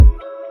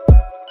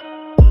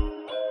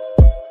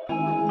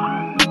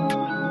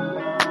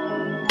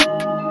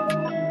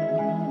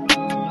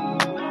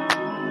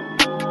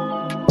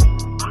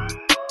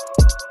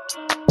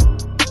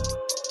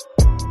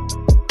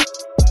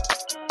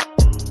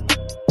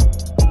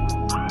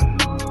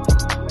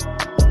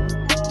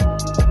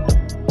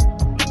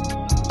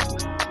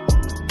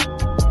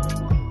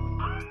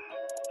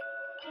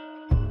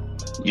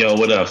Yo,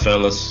 what up,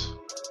 fellas?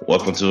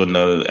 Welcome to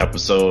another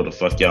episode of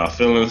Fuck Y'all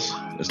Feelings.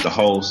 It's the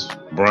host,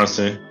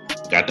 Brunson.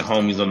 Got the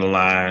homies on the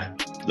line.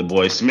 The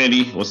boy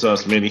Smitty. What's up,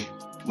 Smitty?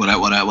 What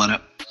up, what up, what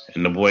up?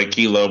 And the boy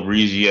Kilo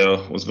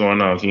Brigio. What's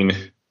going on,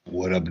 Keenan?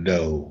 What up,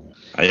 though?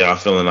 How y'all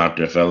feeling out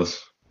there,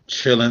 fellas?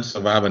 Chilling,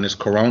 surviving this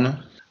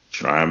corona.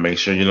 Try and make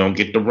sure you don't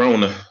get the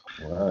Rona.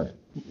 Right.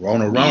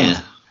 Rona.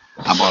 Yeah.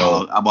 I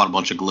bought a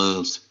bunch of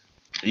gloves.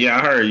 Yeah,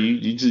 I heard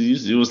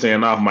you were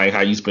saying off, Mike,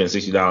 how you spent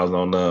 $60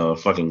 on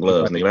fucking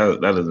gloves, nigga.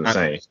 That is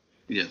insane.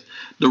 Yes.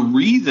 The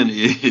reason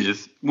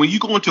is when you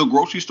go into a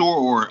grocery store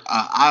or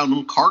aisle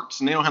them carts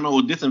and they don't have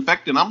no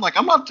disinfectant, I'm like,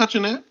 I'm not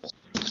touching that.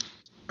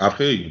 I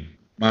feel you.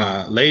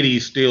 My lady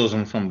steals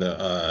them from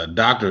the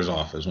doctor's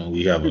office when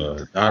we have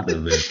a doctor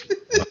visit.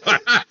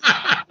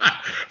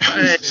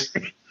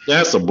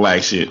 That's some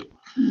black shit.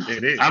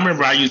 It is. I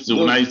remember when I used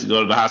to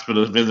go to the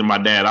hospital to visit my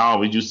dad, I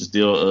always used to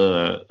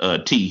steal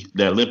tea,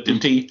 that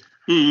Lipton tea.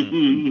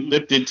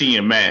 Lipton tea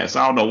and mass.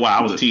 I don't know why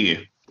I was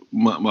 10.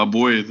 My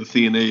boy is a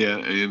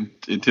CNA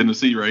in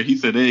Tennessee, right? He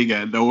said they ain't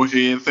got no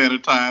hand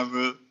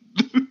sanitizer.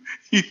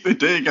 He said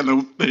they ain't got no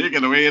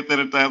hand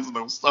sanitizer,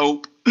 no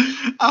soap.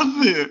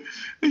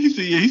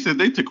 He said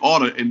they took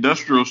all the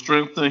industrial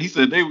strength thing. He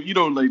said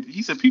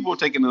he said people are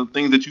taking the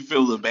things that you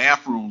fill the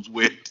bathrooms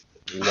with.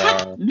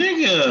 Wow.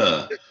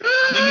 Niggas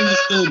is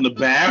still in the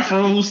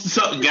bathrooms.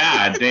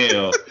 God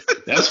damn,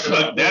 that's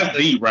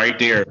deep right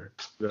there.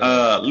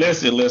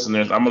 Listen,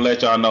 listeners, I'm gonna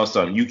let y'all know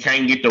something. You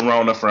can't get the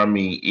Rona from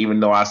me,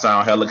 even though I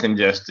sound hella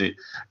congested.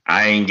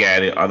 I ain't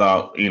got it,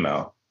 although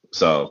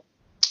so.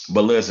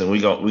 But listen, we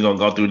gonna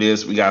go through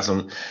this. We got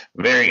some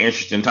very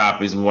interesting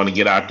topics we want to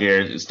get out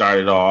there and start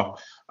it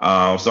off.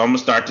 So I'm gonna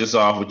start this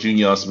off with you,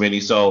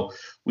 Smitty. So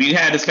we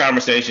had this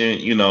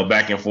conversation,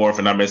 back and forth,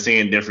 and I've been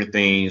seeing different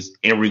things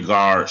in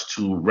regards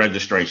to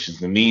registrations.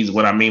 And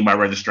what I mean by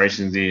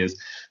registrations is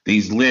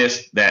these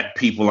lists that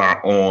people are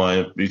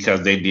on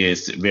because they did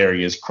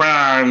various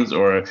crimes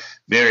or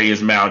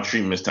various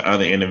maltreatments to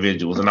other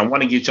individuals. And I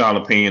want to get y'all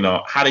opinion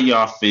on how do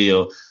y'all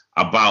feel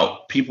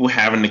about people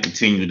having to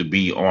continue to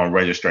be on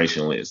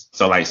registration lists.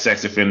 So like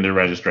sex offender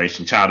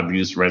registration, child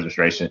abuse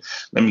registration.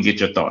 Let me get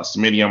your thoughts.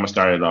 Smitty, I'm going to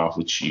start it off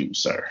with you,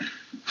 sir.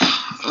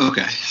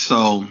 Okay,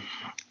 so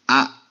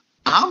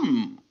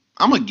I'm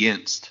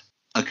against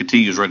a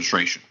continuous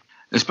registration,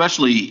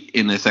 especially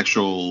in the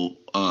sexual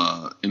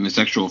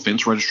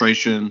offense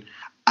registration.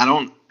 I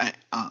don't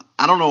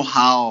know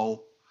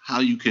how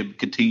you could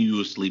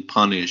continuously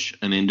punish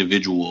an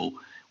individual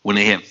when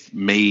they have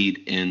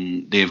made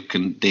and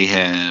they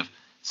have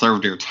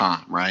served their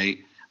time, right?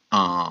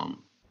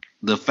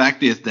 The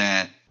fact is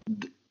that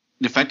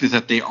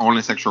they are on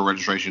a sexual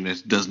registration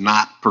does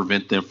not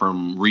prevent them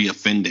from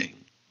reoffending,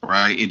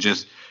 right? It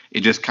just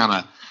kind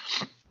of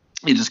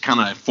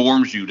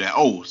informs you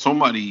that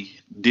somebody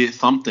did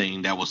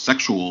something that was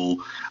sexual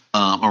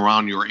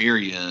around your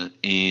area,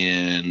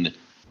 and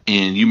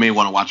you may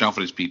want to watch out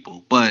for these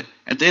people. But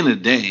at the end of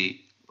the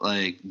day,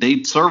 like,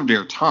 they served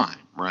their time,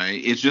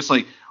 right? It's just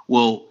like,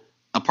 well,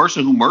 a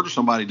person who murders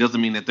somebody doesn't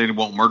mean that they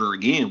won't murder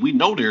again. We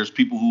know there's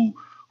people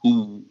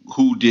who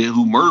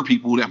murder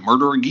people that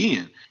murder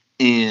again,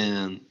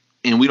 and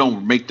we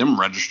don't make them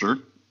register,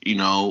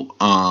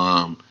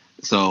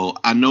 So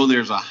I know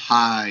there's a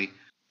high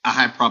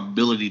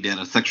probability that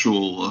a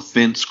sexual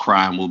offense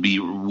crime will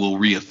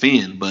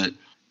reoffend, but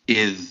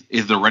is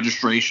the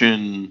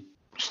registration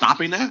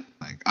stopping that?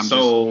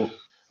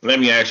 Let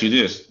me ask you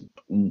this.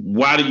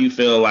 Why do you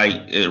feel like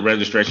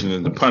registration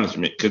is a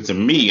punishment? Because to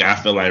me, I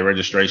feel like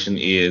registration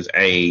is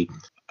a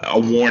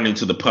warning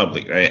to the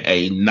public,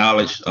 a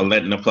knowledge, of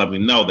letting the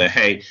public know that,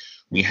 hey,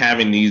 we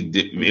having these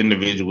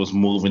individuals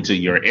move into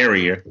your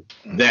area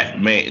that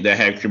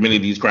have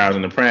committed these crimes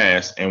in the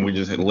past, and we're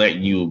just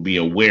letting you be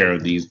aware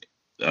of these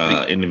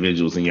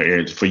individuals in your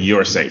area for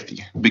your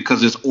safety.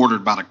 Because it's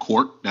ordered by the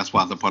court. That's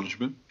why the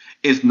punishment.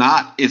 It's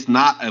not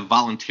a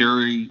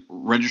voluntary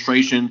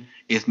registration.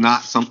 It's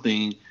not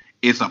something.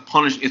 It's a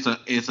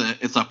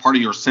It's a part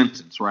of your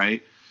sentence,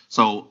 right?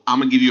 So I'm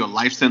gonna give you a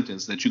life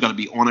sentence that you got to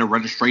be on a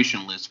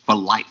registration list for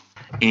life.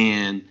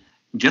 And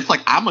just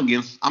like I'm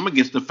against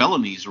the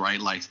felonies, right?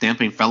 Like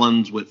stamping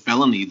felons with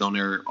felonies on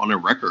their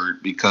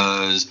record,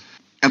 because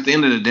at the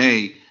end of the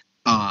day,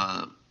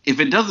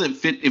 if it doesn't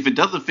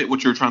fit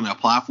what you're trying to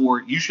apply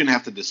for, you shouldn't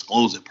have to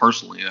disclose it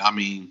personally. I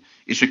mean,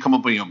 it should come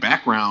up in your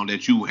background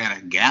that you had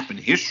a gap in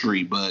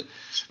history, but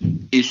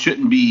it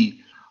shouldn't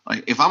be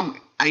like what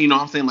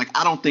I'm saying? Like,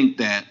 I don't think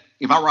that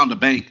if I robbed a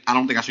bank, I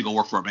don't think I should go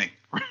work for a bank,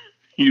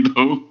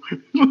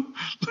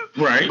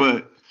 Right.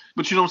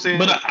 But you know what I'm saying?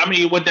 But I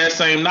mean, with that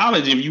same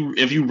knowledge,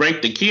 if you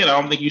raped a kid, I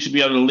don't think you should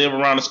be able to live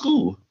around the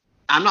school.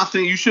 I'm not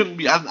saying you shouldn't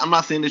be. I'm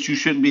not saying that you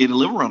shouldn't be able to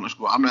live around the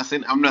school. I'm not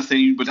saying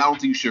you, but I don't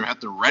think you should have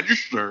to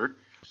register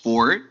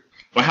for it.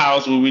 But how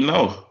else would we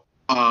know?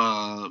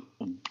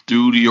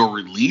 Due to your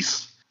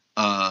release.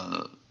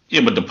 Yeah,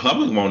 but the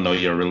public won't know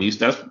your release.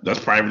 That's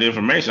private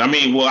information. I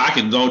mean, well, I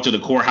can go to the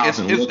courthouse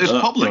and look it's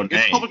up public. your name.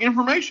 It's public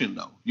information,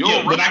 though.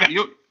 Go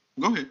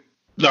Go ahead.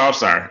 No, I'm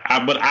sorry.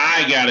 But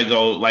I gotta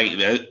go. Like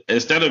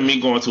instead of me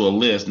going to a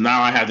list,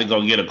 now I have to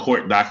go get a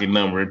court docket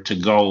number to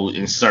go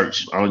and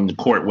search on the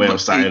court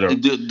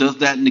website. Does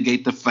that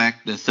negate the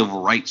fact that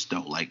civil rights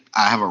though? Like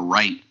I have a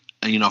right.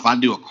 If I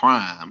do a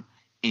crime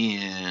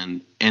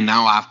and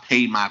now I've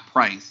paid my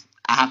price,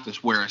 I have to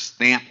wear a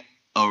stamp,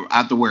 or I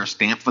have to wear a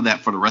stamp for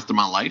that for the rest of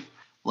my life.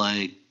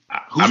 Like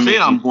who said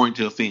I'm going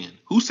to offend?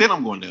 Who said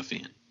I'm going to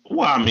offend?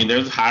 Well, I mean,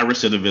 there's high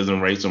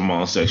recidivism rates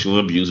among sexual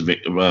abuse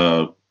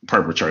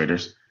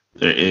perpetrators.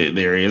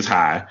 There is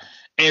high.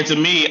 And to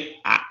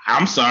me,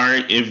 I'm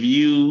sorry if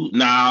you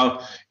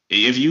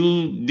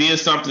did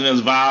something as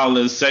vile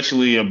as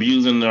sexually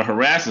abusing or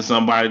harassing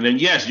somebody, then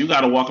yes, you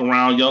got to walk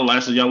around your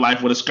rest of your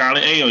life with a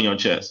scarlet A on your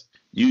chest.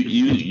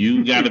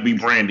 You got to be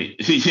branded.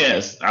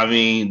 Yes, I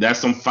mean that's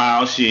some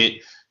foul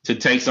shit to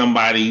take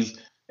somebody's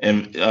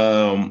and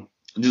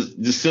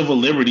the civil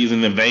liberties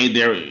and invade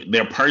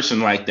their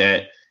person like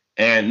that.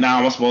 And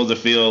now I'm supposed to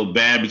feel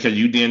bad because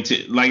you didn't.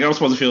 I'm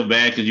supposed to feel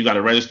bad because you got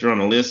to register on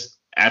the list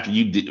after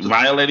you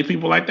violated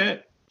people like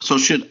that. So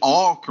should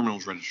all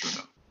criminals register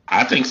though?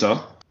 I think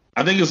so.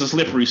 I think it's a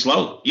slippery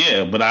slope.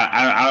 Yeah, but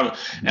I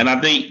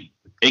think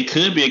it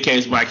could be a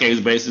case by case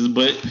basis.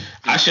 But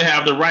I should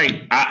have the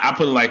right. I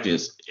put it like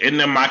this: in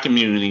my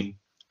community,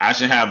 I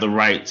should have the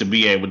right to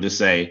be able to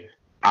say,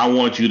 I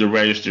want you to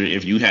register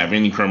if you have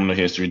any criminal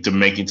history to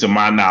make it to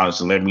my knowledge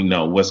to let me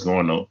know what's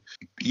going on.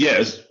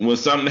 Yes, when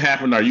something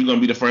happened, are you going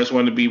to be the first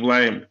one to be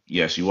blamed?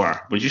 Yes, you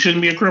are. But you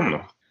shouldn't be a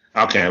criminal.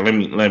 Okay, let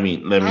me.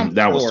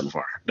 That was too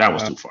far. That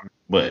was too far.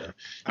 But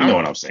you know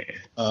what I'm saying.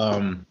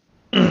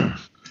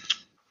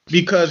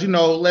 Because,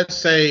 let's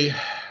say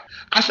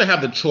I should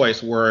have the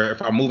choice where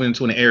if I'm moving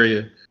into an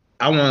area,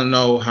 I want to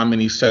know how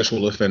many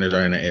sexual offenders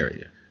are in the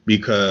area.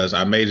 Because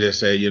I may just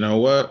say, you know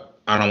what?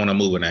 I don't want to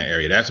move in that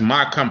area. That's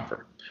my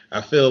comfort.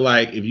 I feel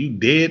like if you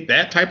did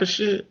that type of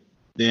shit,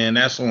 then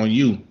that's on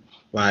you.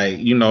 Like,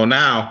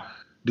 now,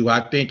 do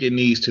I think it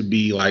needs to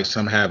be like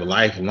some have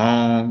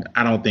lifelong?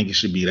 I don't think it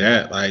should be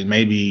that. Like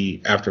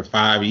maybe after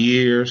 5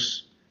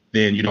 years,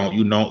 then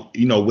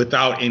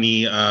without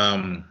any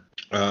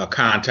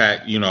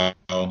contact,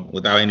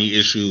 without any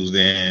issues,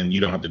 then you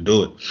don't have to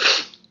do it.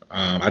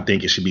 I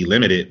think it should be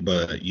limited,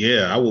 but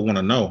yeah, I would want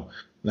to know.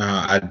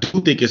 Now, I do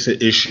think it's an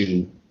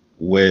issue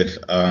with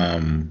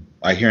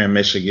like here in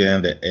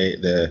Michigan,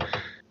 the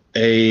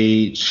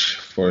age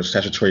for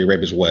statutory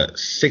rape is what,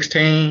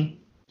 16?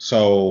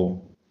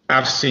 So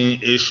I've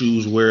seen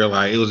issues where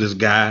like it was this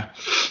guy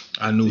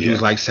I knew he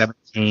was like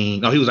 17.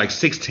 No, he was like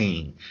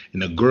 16,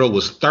 and the girl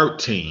was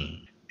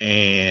 13,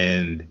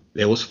 and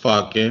they was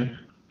fucking,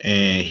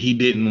 and he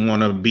didn't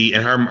want to be,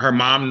 and her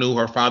mom knew,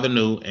 her father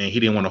knew, and he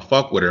didn't want to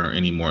fuck with her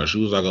anymore. She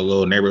was like a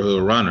little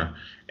neighborhood runner,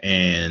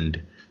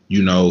 and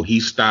he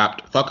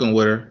stopped fucking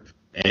with her.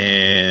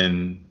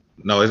 And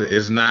no,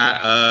 it's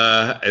not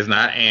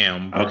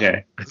Amber.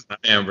 Okay, it's not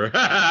Amber. No,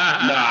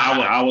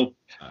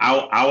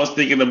 I was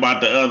thinking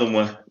about the other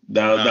one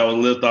that was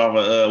lifted off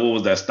of what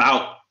was that,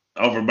 Stout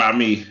over by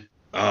me.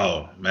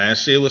 Oh man,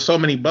 shit was so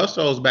many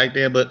bustos back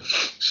then, but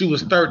she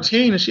was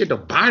 13 and she had the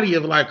body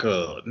of like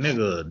a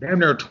nigga, damn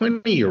near a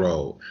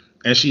 20-year-old,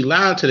 and she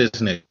lied to this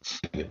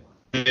nigga.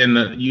 And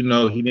he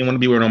didn't want to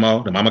be with her no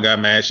more. The mama got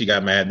mad, she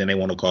got mad, then they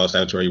want to call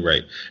statutory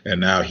rape, and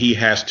now he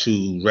has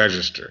to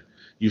register.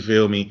 You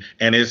feel me?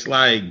 And it's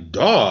like,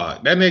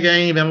 dog, that nigga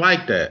ain't even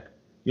like that.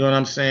 You know what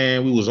I'm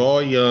saying? We was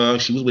all young.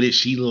 She was with it.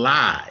 She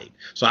lied.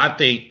 So I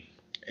think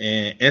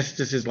in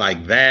instances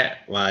like that,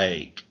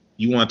 like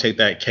you want to take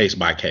that case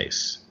by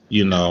case.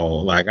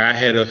 Like I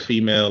had a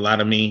female lie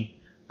to me.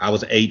 I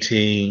was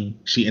 18.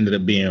 She ended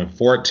up being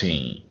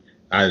 14.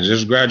 I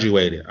just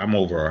graduated. I'm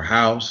over her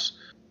house.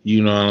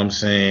 You know what I'm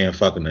saying?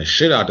 Fucking the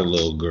shit out the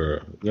little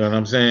girl. You know what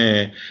I'm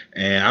saying?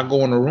 And I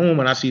go in the room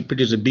and I see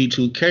pictures of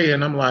B2K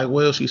and I'm like,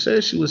 well, she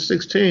said she was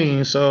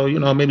 16. So,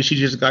 maybe she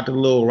just got the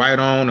little write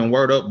on and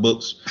word up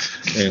books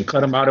and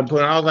cut them out and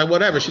put it. I was like,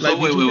 whatever. She so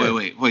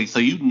like, wait. So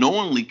you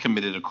knowingly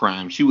committed a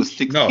crime. She was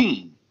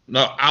 16.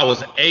 No, I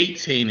was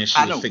 18 and she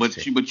was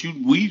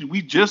 16.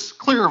 We just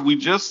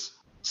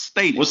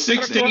stated. Well,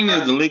 16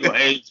 is the legal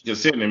age to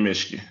consent in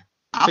Michigan.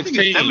 I think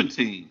it's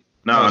 17.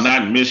 No,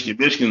 not in Michigan.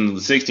 Michigan,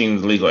 16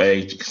 is the legal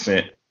age to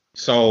consent.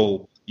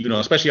 So,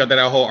 especially after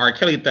that whole R.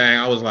 Kelly thing,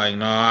 I was like,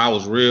 I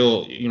was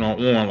real,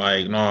 on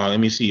like, let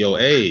me see your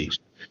age.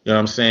 You know what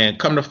I'm saying?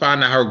 Come to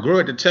find out her girl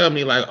had to tell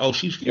me like, oh,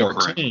 she's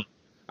 14.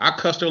 I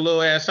cussed her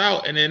little ass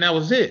out, and then that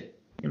was it.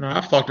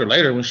 I fucked her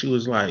later when she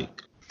was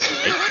like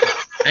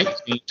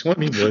 19,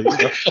 20.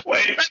 But,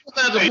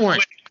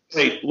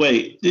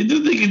 wait. Did this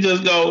nigga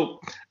just go,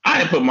 I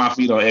didn't put my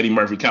feet on Eddie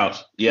Murphy couch.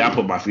 Yeah, I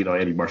put my feet on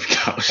Eddie Murphy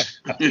couch.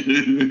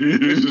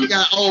 She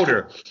got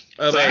older.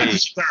 So after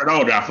she turned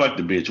older, I fucked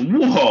the bitch.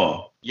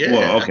 Whoa. Yeah.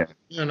 Whoa, okay.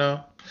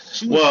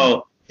 She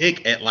was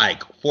big at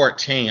like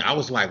 14. I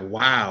was like,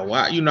 wow.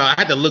 I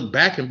had to look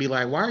back and be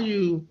like, why are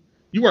you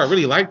weren't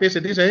really like this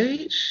at this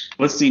age?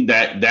 Let's see,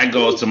 that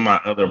goes to my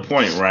other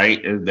point,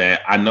 right? Is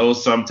that I know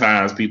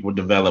sometimes people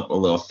develop a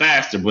little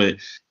faster, but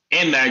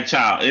in that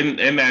child,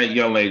 in that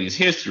young lady's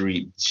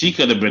history, she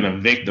could have been a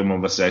victim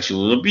of a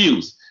sexual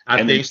abuse. I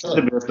And think it so.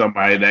 could have been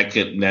somebody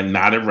that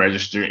not have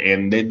registered,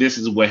 and this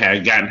is what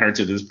had gotten her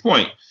to this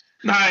point.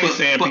 Now, I ain't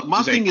saying, but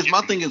my thing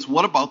is,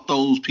 what about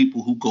those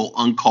people who go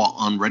uncaught,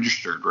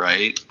 unregistered,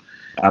 right?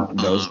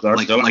 those are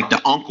Like still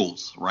the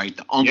uncles, right?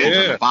 The uncles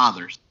and the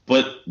fathers.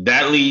 But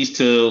that leads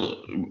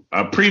to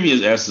a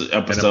previous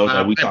episode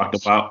that we talked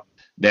about,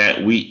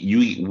 that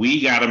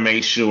we got to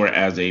make sure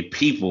as a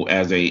people,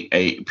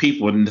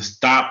 people,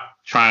 stop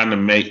trying to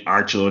make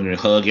our children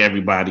hug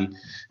everybody,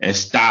 and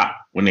stop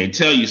when they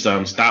tell you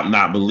something, stop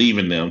not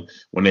believing them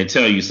when they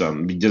tell you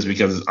something just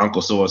because it's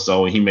Uncle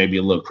so-and-so and he may be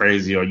a little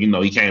crazy, or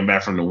he came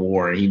back from the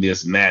war and he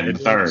this and that and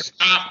the third.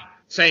 Stop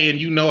saying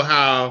you know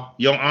how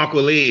your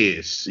uncle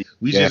is.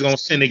 We just gonna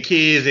send the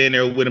kids in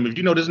there with him. If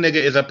you know this nigga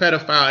is a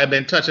pedophile and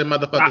been touching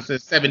motherfuckers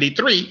since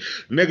 '73,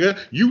 nigga,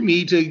 you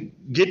need to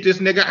get this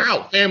nigga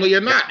out, family or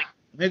not.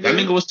 Nigga. That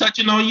nigga was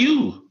touching on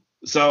you.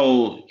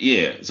 So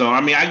yeah. So I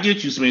mean, I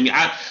get you, Smitty.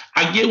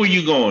 I get where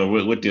you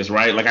going with this,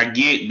 right? Like, I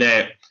get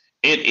that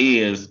it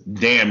is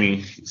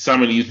damning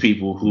some of these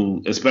people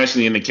who,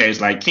 especially in the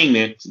case like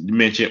Keenan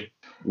mentioned,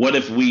 what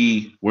if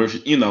we were,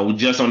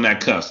 just on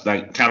that cusp,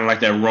 like kind of like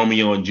that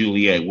Romeo and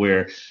Juliet,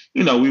 where,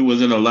 we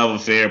was in a love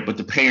affair, but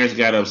the parents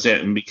got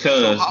upset, and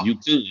because you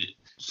could.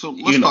 So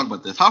let's talk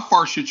about this. How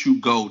far should you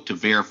go to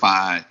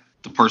verify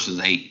the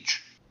person's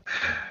age?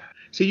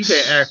 See, you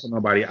can't ask for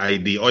nobody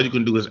ID. All you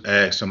can do is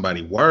ask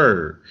somebody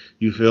word.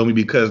 You feel me?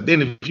 Because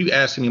then if you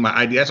ask me my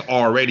ID, that's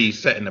already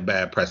setting a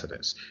bad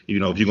precedence. If you're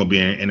going to be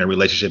in a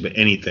relationship or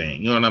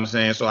anything. You know what I'm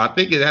saying? So I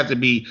think it has to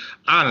be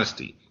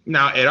honesty.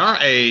 Now, at our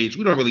age,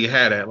 we don't really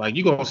have that. Like,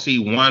 you're going to see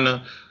one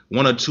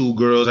or two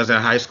girls that's in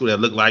high school that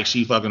look like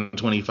she fucking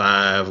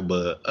 25.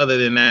 But other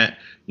than that,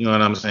 you know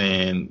what I'm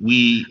saying?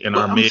 We in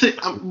our mid.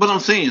 But I'm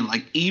saying,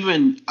 like,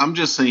 I'm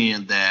just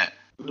saying that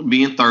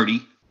being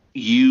 30,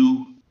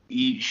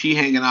 she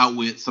hanging out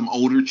with some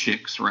older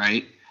chicks,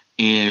 right?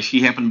 And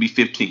she happened to be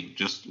 15,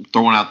 just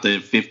throwing out the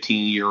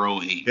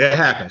 15-year-old age. It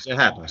happens.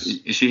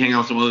 She hanging out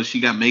with some other, she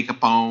got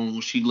makeup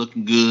on, she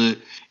looking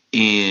good,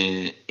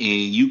 and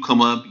you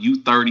come up,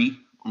 you 30,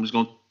 I'm just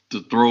going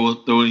to throw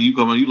it, you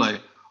come up, you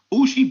like,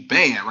 oh, she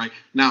bad, right?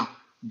 Now,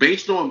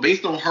 based on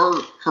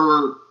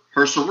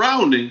her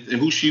surroundings and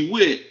who she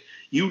with,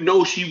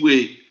 she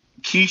with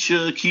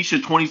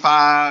Keisha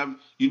 25,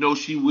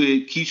 she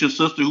with Keisha's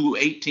sister who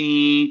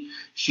 18,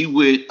 she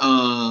with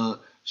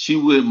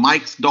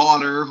Mike's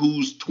daughter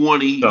who's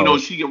 20. So,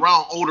 she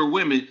around older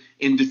women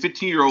and the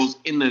 15-year-olds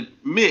in the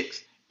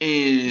mix,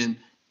 and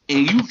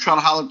you try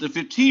to holler at the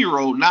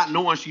 15-year-old not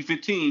knowing she's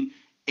 15,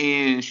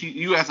 and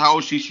you ask how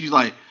old she's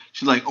like,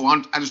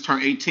 oh, I just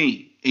turned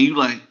 18, and you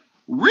like,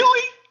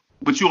 really?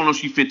 But you don't know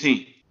she's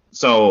 15.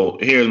 So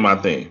here's my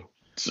thing.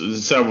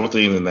 Several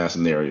things in that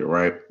scenario,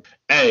 right?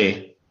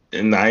 A,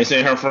 and I ain't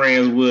saying her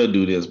friends would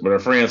do this, but her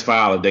friends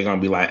file it, they're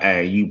gonna be like,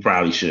 hey, you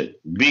probably should.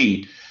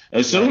 B,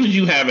 as soon as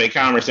you have a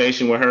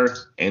conversation with her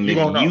and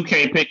you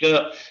can't pick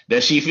up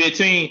that she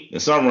 15,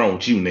 there's something wrong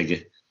with you,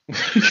 nigga.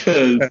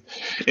 Because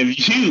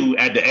if you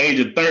at the age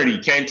of 30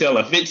 can't tell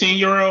a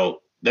 15-year-old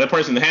that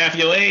person half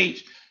your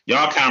age,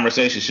 y'all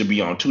conversation should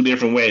be on two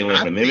different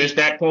wavelengths. And if it's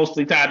that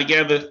closely tied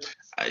together,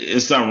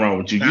 it's something wrong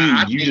with you.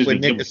 You just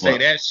when niggas say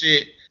that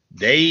shit,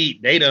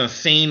 they done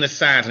seen the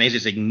signs and they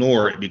just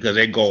ignore it because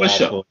they go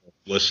off of,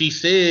 well, she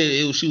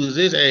said she was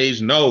this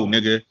age. No,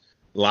 nigga.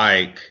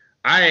 Like,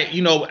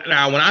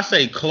 now when I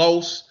say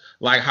close,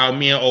 like how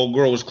me and old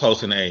girl was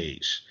close in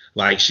age.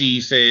 Like,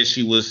 she said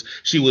she was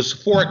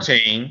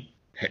 14.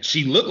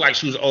 She looked like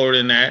she was older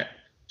than that.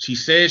 She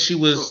said she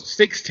was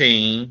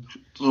 16.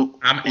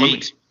 I'm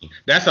 18.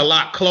 That's a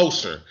lot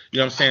closer. You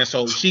know what I'm saying?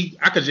 So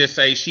I could just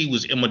say she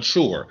was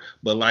immature.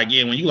 But like,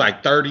 yeah, when you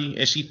like 30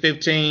 and she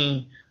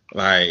 15,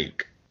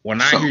 like,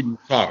 when I hear you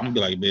talk, I'm gonna be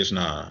like, bitch,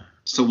 nah.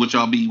 So would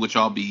y'all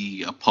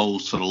be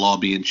opposed to the law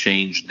being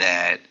changed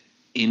that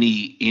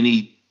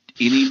any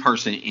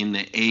person in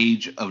the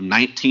age of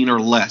 19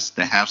 or less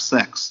that have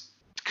sex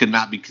could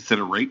not be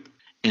considered rape,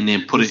 and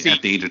then put it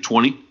at the age of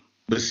 20?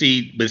 But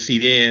see,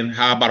 then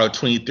how about a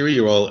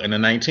 23-year-old and a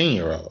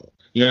 19-year-old?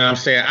 You know what I'm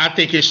saying? I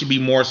think it should be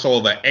more so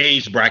of an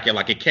age bracket.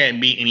 Like, it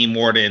can't be any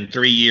more than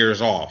 3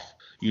 years off.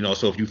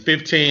 So if you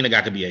 15, the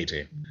guy could be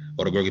 18,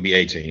 or the girl could be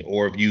 18,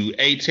 or if you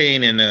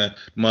 18 and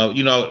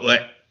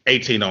like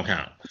 18 don't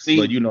count. See,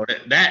 but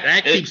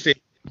that keeps it.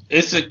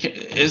 It's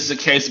a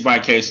case by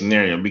case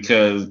scenario,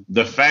 because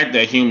the fact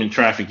that human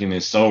trafficking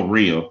is so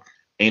real,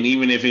 and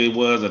even if it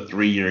was a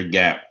 3-year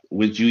gap,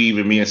 with you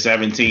even being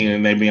 17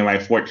 and they being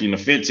like 14 or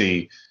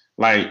 15,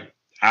 like,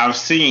 I've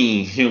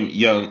seen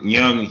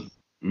young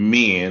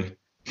men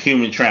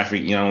human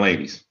traffic young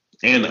ladies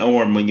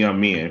or young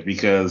men,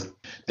 because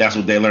that's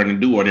what they learn to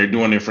do, or they're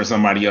doing it for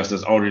somebody else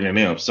that's older than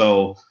them.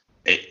 So,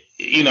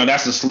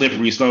 that's a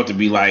slippery slope to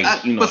be like,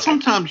 But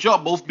sometimes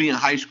y'all both be in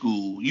high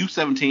school. You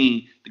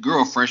 17, the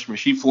girl freshman,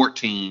 she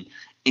 14,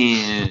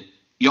 and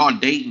y'all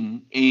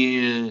dating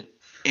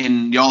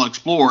and y'all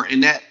explore,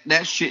 and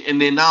that shit. And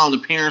then now the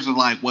parents are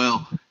like,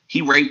 well,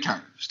 he raped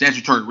her,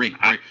 statutory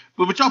rape, right?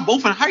 But y'all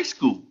both in high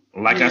school.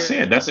 Like I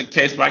said, that's a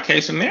case by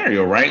case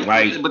scenario, right?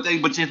 Like, but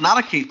it's not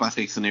a case by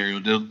case scenario.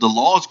 The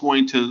law is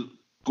going to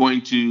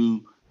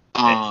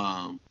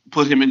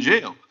put him in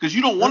jail because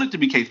you don't want it to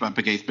be case by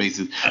case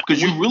basis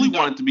because you really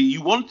want it to be.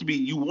 You want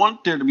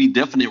there to be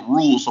definite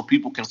rules so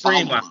people can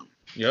follow them.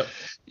 Yep.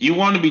 You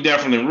want to be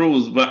definite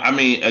rules, but I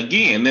mean,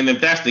 again, then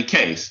if that's the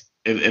case,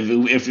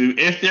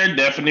 if there are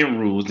definite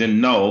rules, then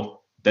know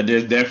that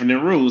there's definite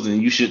rules,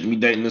 and you shouldn't be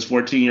dating this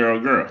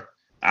 14-year-old girl.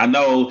 I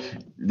know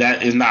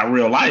that is not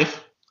real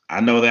life.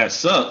 I know that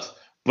sucks,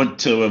 but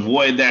to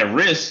avoid that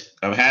risk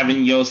of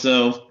having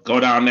yourself go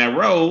down that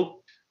road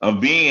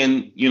of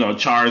being,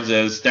 charged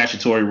as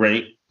statutory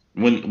rape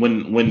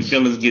when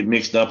feelings get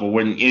mixed up or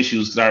when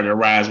issues start to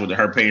arise with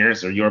her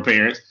parents or your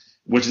parents,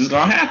 which is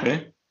gonna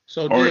happen,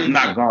 or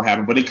not gonna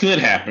happen, but it could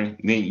happen.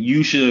 Then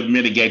you should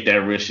mitigate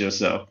that risk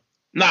yourself.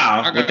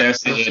 Now, with that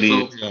said,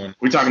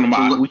 we're talking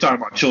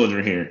about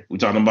children here. We're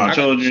talking about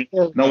children.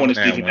 No one is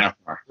speaking that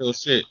far. Real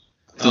shit.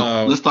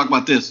 So let's talk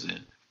about this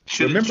then.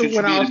 Remember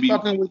when I was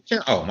fucking with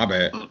Kim? Oh, my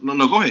bad.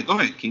 No, go ahead,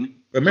 Keenan.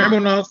 Remember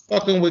when I was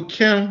fucking with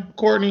Kim,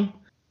 Courtney?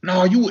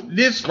 No,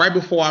 this right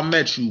before I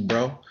met you,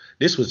 bro.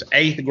 This was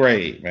 8th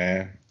grade,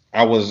 man.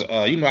 I was,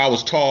 I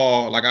was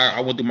tall. Like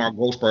I went through my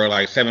growth spurt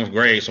like 7th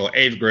grade, so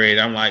 8th grade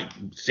I'm like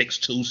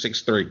 6'2",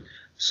 6'3".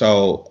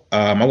 So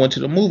I went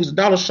to the movies, the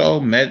dollar show,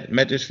 met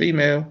this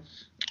female.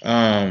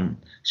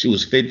 She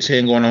was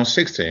 15 going on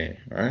 16,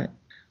 right?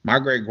 My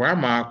great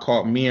grandma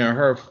caught me and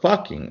her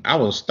fucking. I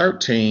was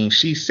 13,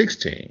 she's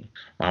 16.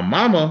 My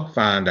mama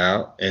found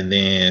out, and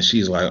then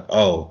she's like,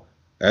 "Oh,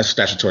 that's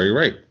statutory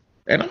rape."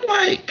 And I'm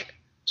like,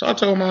 so I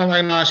told my mom,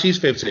 like, "Nah, she's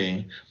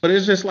 15." But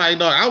it's just like,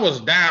 no, I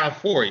was down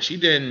for it. She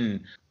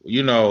didn't,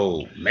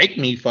 make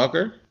me fuck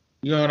her.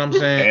 You know what I'm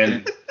saying?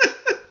 And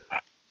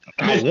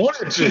I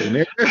wanted to,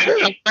 nigga.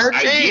 I'm 13.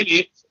 I get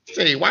it.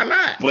 Say, why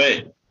not?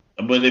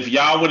 But if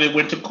y'all would have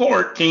went to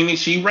court, Keenan,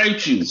 she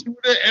raped you.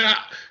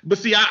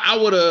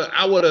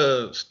 I would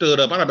have stood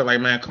up. I'd have been like,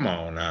 man, come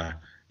on, nah.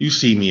 You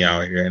see me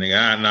out here,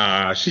 nigga.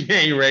 Nah, she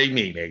ain't raped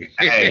me, nigga.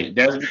 Hey,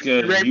 that's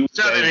because you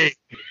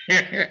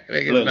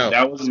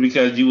that was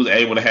because you was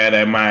able to have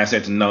that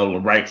mindset to know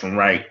right from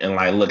right, and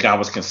like, look, I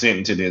was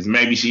consenting to this.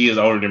 Maybe she is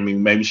older than me.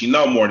 Maybe she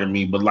know more than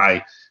me. But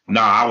like,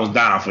 nah, I was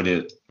down for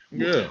this.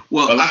 Yeah.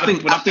 Well, I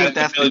think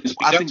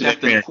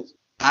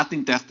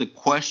that's the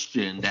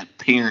question that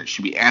parents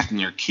should be asking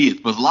their kids.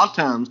 Because a lot of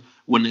times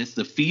when it's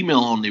the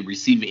female on the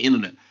receiving end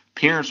of it,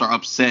 parents are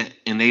upset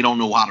and they don't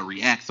know how to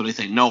react. So they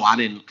say, no, I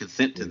didn't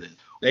consent to this.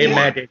 They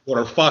mad they put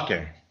her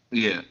fucking.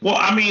 Yeah. Well,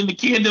 I mean, the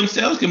kid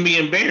themselves can be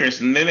embarrassed,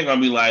 and then they're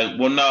gonna be like,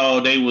 "Well, no,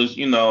 they was,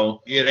 Yeah,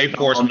 they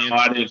forced me,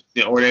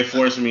 or they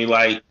forced me."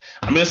 Like,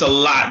 I mean, it's a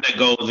lot that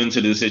goes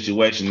into this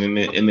situation,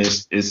 and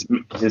it's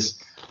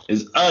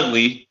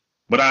ugly.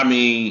 But I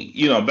mean,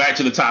 back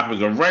to the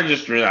topic of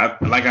registering.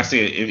 Like I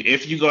said,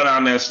 if you go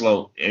down that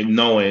slope and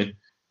knowing,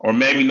 or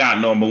maybe not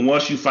knowing, but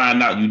once you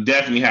find out, you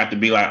definitely have to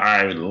be like, all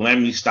right, let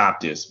me stop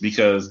this,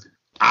 because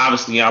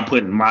obviously I'm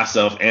putting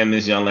myself and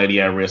this young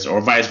lady at risk,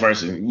 or vice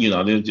versa.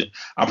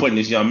 I'm putting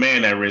this young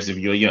man at risk if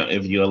you're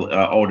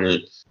older.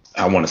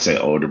 I want to say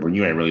older, but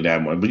you ain't really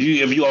that much. But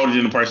if you're older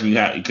than the person you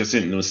have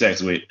consenting to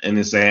sex with, and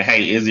then saying,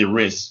 hey, is it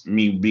risk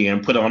me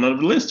being put on the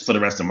list for the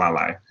rest of my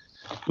life?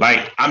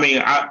 Like, I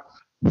mean, I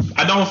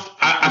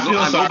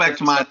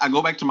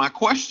go back to my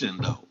question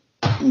though.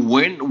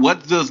 When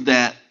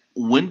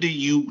do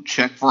you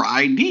check for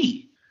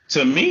ID?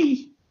 To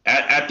me,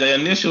 at the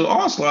initial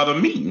onslaught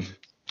of meeting.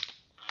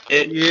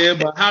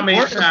 But how many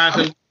times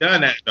have you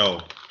done that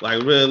though?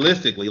 Like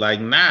realistically,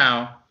 like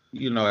now,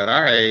 at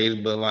our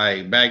age, but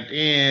like back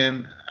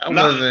then,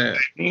 wasn't.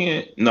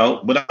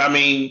 No, but I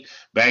mean,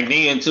 back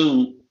then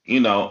too,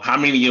 how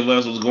many of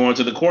us was going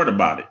to the court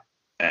about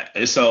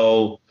it?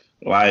 So,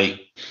 like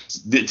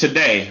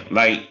today,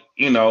 like,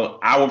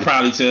 I would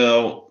probably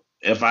tell,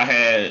 if I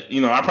had,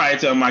 I'd probably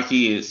tell my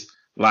kids,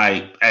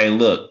 like, hey,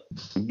 look,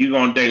 you're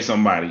going to date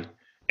somebody,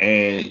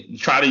 and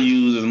try to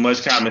use as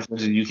much common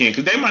sense as you can,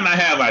 because they might not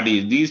have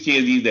IDs. These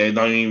kids these days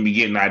don't even be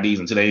getting IDs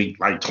until they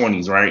like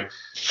 20s, right?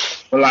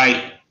 But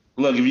like,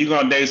 look, if you're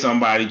going to date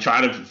somebody,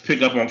 try to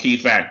pick up on key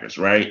factors,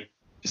 right?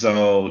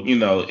 So,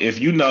 if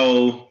you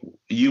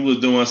was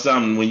doing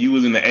something when you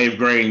was in the 8th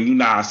grade and you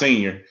not a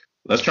senior,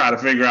 let's try to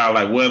figure out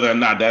like whether or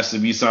not that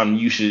should be something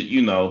you should,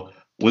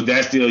 was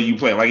that still you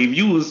play? Like if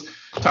you was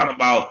talking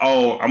about,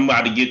 oh, I'm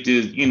about to get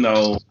this,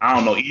 I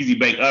don't know, easy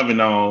bake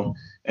oven on,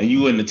 and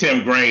you in the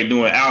 10th grade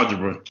doing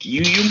algebra,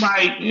 you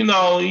might, might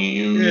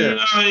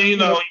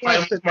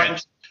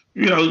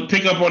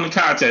pick up on the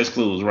context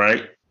clues,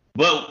 right?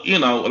 But,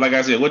 like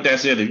I said, with that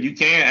said, if you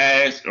can't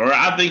ask, or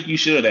I think you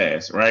should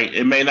ask, right?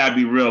 It may not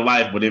be real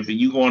life, but if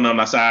you going on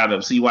the side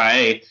of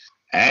CYA,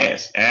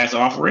 ask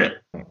off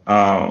rip.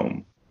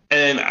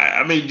 And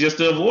I mean, just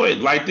to avoid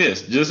like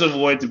this, just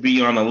avoid to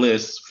be on a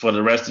list for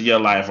the rest of your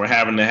life, or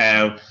having to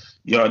have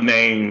your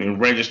name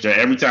and register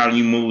every time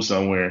you move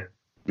somewhere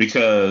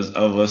because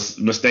of a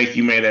mistake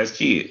you made as a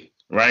kid,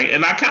 right?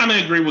 And I kind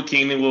of agree with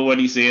Keenan with what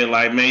he said.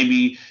 Like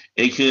maybe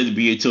it could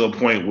be to a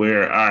point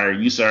where, all right,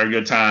 you serve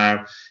your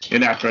time,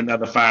 and after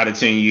another 5 to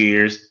 10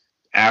 years,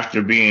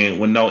 after being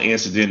with no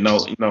incident,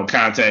 no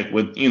contact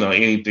with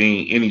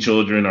any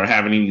children or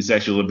having any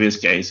sexual abuse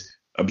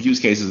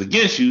cases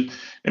against you,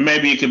 and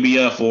maybe it could be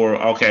up for,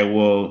 okay,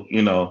 well,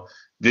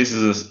 this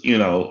is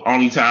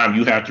only time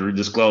you have to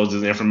disclose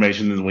this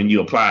information is when you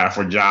apply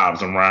for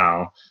jobs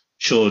around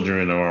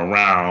children or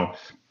around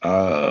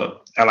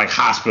at like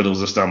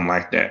hospitals or something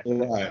like that.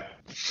 Right.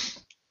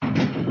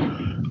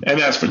 And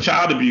as for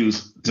child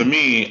abuse, to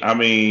me, I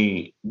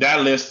mean,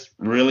 that list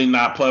really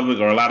not public,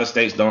 or a lot of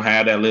states don't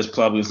have that list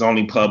public. It's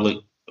only public.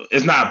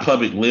 It's not a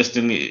public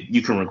listing.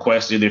 You can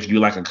request it if you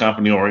like a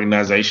company or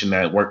organization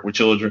that work with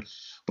children.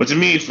 But to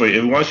me,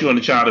 once you're on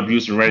the child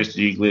abuse and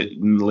registry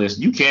list,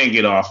 you can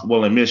get off.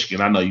 Well, in Michigan,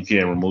 I know you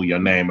can remove your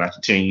name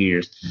after 10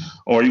 years,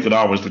 or you could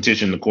always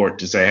petition the court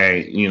to say,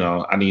 hey,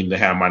 I need to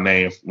have my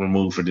name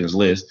removed for this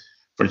list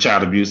for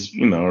child abuse,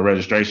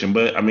 registration.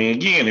 But I mean,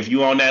 again, if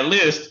you're on that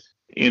list,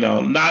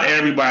 not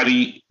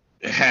everybody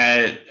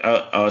had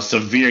a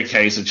severe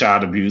case of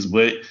child abuse,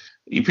 but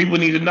people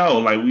need to know,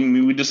 like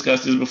we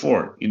discussed this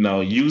before,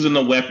 using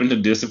a weapon to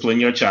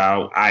discipline your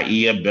child,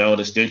 i.e. a belt,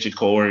 extension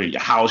cord,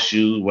 house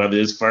shoe, whether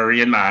it's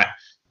furry or not,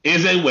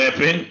 is a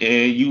weapon,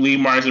 and you leave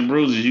marks and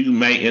bruises, you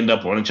may end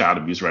up on a child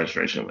abuse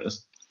registration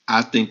list.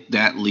 I think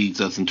that leads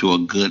us into a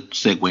good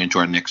segue into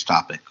our next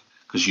topic,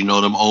 because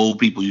them old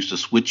people used to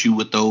switch you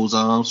with those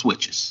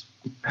switches.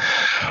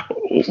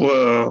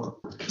 Well,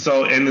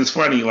 and it's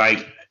funny,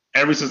 like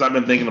ever since I've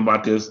been thinking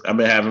about this, I've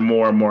been having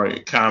more and more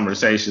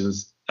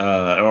conversations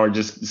or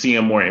just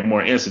seeing more and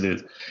more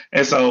incidents.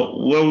 And so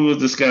what we was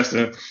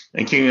discussing,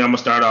 and Kenny, I'm going to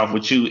start off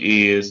with you,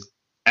 is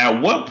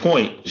at what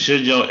point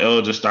should your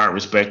elder start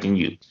respecting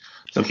you?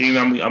 So Kenny,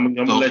 I'm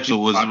going to let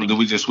you. So did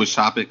we just switch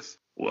topics?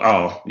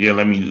 Oh, yeah,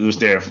 let me just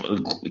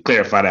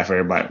clarify that for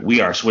everybody.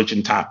 We are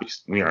switching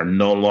topics. We are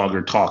no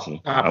longer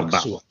talking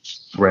about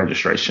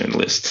registration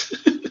list.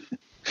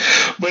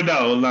 But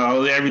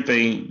no,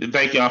 everything.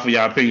 Thank y'all for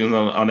your opinions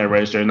on that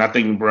register, and I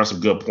think we brought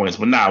some good points.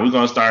 But now we're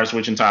gonna start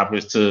switching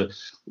topics to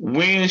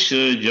when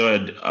should your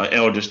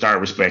elder start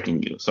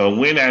respecting you? So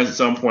when, at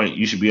some point,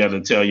 you should be able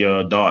to tell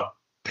your adult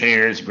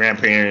parents,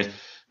 grandparents,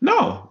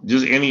 no,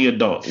 just any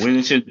adult.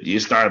 When should you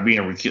start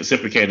being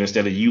reciprocated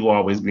instead of you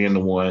always being the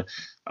one,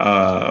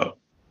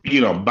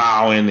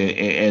 bowing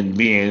and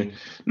being,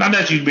 not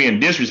that you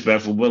being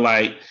disrespectful, but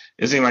like,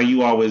 it seems like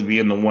you always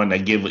being the one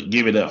that give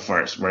it up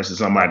first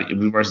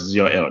versus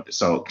your elder.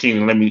 So,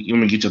 Keenan, let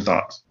me get your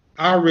thoughts.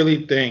 I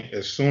really think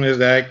as soon as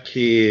that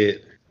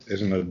kid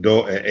is an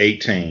adult at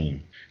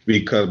 18,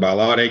 because by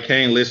law they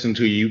can't listen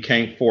to you, you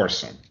can't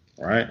force them,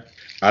 right?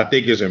 I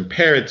think it's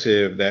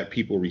imperative that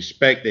people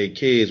respect their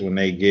kids when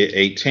they get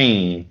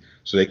 18,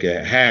 so they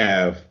can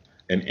have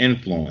an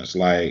influence.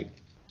 Like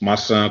my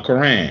son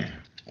Karan,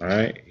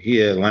 right?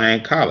 He at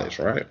Lane College,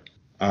 right?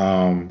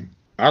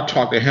 I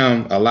talked to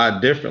him a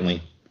lot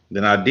differently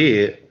than I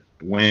did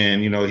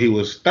when, he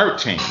was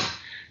 13.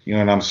 You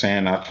know what I'm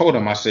saying? I told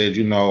him, I said,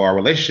 our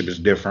relationship is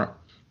different.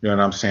 You know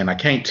what I'm saying? I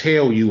can't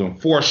tell you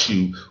and force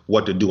you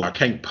what to do. I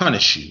can't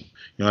punish you. You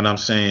know what I'm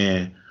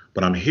saying?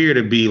 But I'm here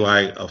to be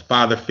like a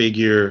father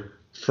figure,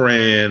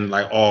 friend,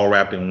 like all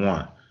wrapped in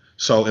one.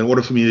 So in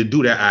order for me to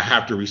do that, I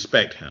have to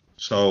respect him.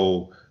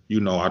 So,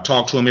 I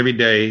talk to him every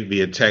day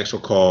via text or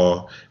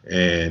call,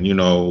 and,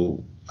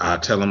 I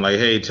tell him like,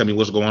 hey, tell me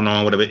what's going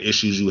on, whatever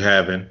issues you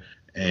having.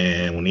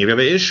 And when you have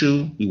an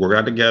issue, we work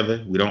out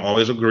together. We don't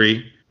always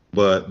agree,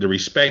 but the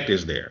respect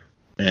is there.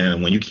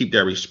 And when you keep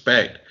that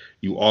respect,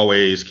 you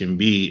always can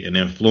be an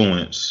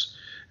influence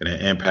and an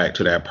impact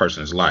to that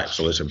person's life.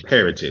 So it's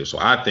imperative. So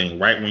I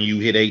think right when you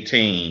hit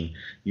 18,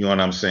 you know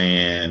what I'm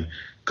saying?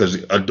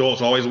 Because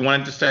adults always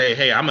wanted to say,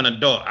 hey, I'm an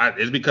adult.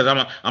 It's because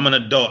I'm an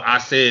adult. I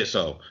said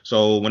so.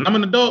 So when I'm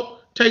an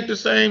adult, take the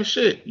same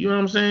shit. You know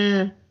what I'm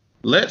saying?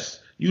 Let's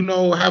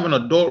have an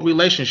adult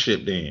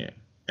relationship then.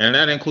 And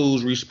that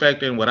includes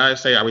respecting what I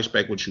say. I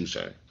respect what you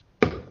say.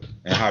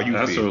 And how you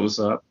that's feel. That's what's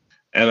up.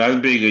 And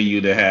that's big of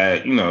you to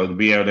have, to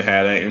be able to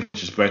have that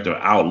introspective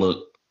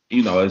outlook.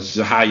 It's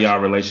just how y'all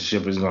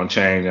relationship is going to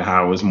change and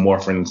how it's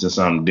morphing into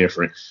something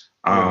different.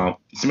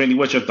 Smitty,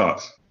 what's your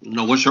thoughts?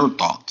 What's your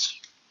thoughts?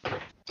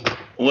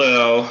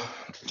 Well,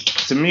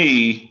 to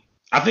me,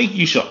 I think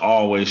you should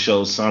always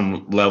show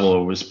some level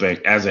of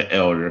respect as an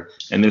elder.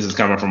 And this is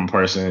coming from a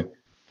person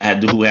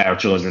who have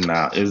children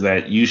now, is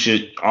that you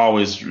should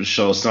always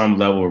show some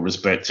level of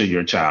respect to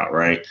your child,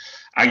 right?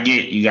 I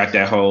get you got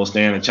that whole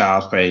stay in the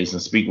child's face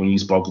and speak when you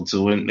spoken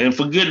to, and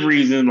for good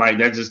reason. Like,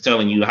 that's just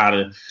telling you how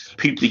to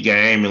peep the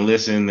game and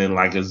listen and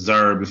like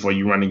observe before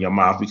you run in your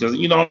mouth, because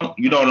you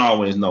don't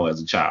always know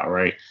as a child,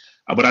 right?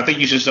 But I think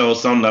you should show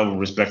some level of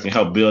respect and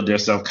help build their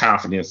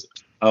self-confidence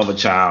of a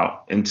child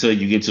until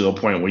you get to a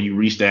point where you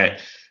reach that,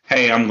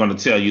 hey, I'm going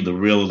to tell you the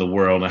real of the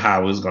world and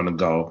how it's going to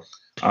go.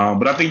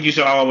 But I think you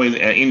should always,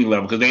 at any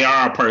level, because they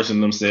are a person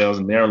themselves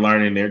and they're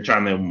learning, they're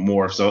trying to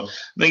morph. So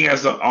I think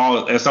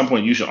at some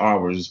point you should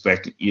always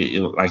respect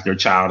like your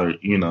child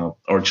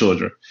or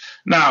children.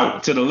 Now,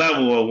 to the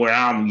level of where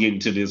I'm getting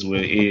to this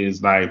with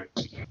is like,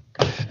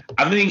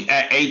 I think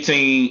at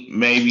 18,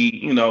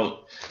 maybe,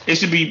 it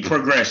should be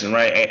progression,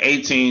 right? At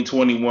 18,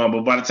 21.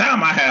 But by the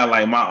time I had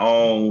like my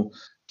own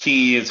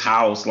kids'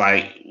 house,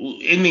 like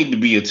it need to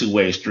be a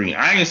two-way street.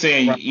 I ain't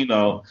saying,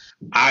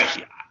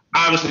 I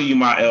obviously you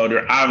my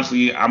elder.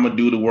 Obviously I'm gonna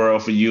do the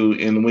world for you.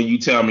 And when you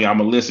tell me, I'm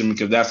gonna listen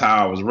because that's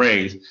how I was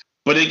raised.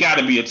 But it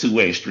gotta be a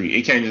two-way street.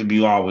 It can't just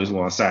be always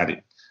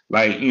one-sided.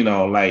 Like,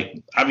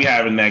 like I be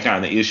having that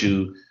kind of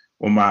issue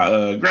with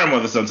my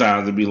grandmother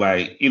sometimes. It'd be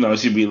like,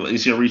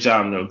 she'll reach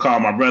out and call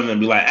my brother and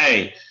be like,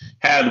 hey,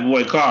 have the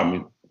boy call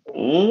me.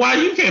 Why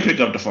you can't pick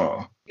up the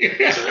phone?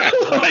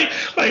 like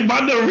my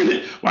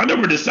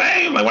number the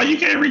same. Like, why you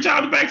can't reach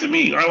out back to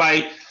me? Or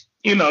like,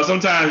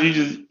 sometimes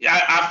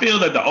I feel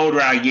that the older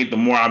I get, the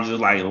more I'm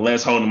just like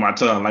less holding my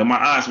tongue. Like my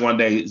aunt one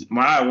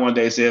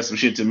day said some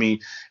shit to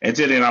me, and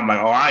till then I'm like,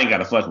 oh, I ain't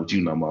gotta fuck with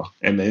you no more.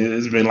 And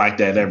it's been like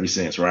that ever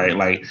since, right?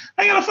 Like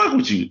I ain't gotta fuck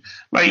with you.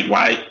 Like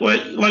why?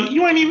 What? Like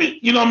you ain't even,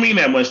 you don't mean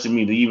that much to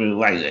me to even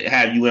like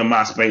have you in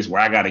my space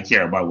where I gotta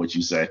care about what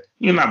you say.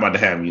 You're not about to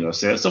have me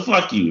upset. So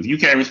fuck you. If you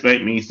can't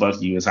respect me, fuck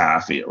you. Is how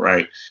I feel,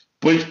 right?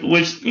 Which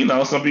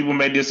some people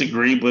may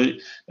disagree, but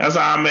that's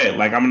how I'm at.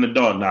 Like I'm an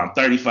adult now. I'm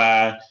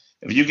 35.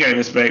 If you can't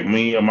respect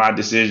me or my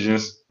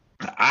decisions,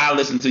 I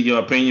listen to your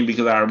opinion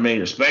because I remain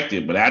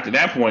respected. But after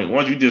that point,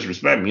 once you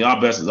disrespect me, all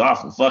bets is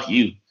off and fuck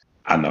you.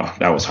 I know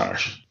that was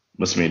harsh.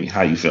 But Smitty,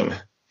 how you feeling?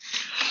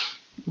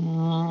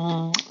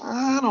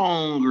 I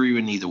don't agree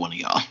with neither one of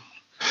y'all.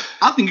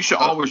 I think you should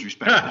always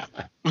respect him.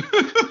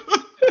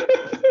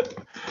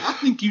 I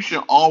think you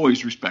should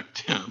always respect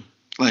him.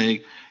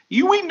 Like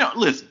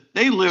listen,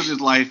 they lived his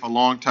life a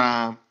long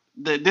time.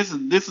 This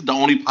is the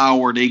only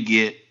power they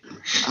get.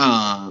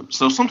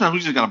 So sometimes we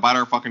just gotta bite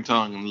our fucking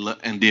tongue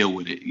and deal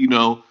with it.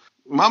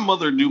 My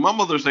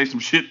mother say some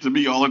shit to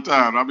me all the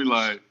time. I'm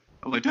like,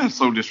 that's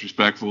so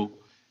disrespectful.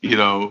 But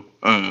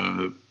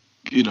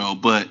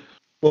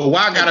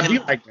why gotta be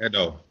like that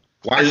though?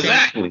 Why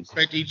exactly can't we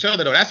respect each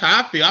other though? That's how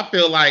I feel. I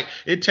feel like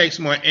it takes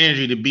more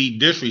energy to be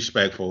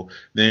disrespectful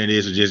than it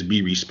is to just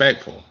be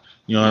respectful.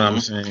 You know what I'm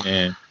saying?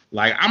 And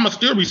like I'ma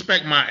still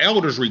respect my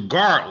elders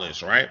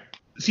regardless, right?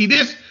 See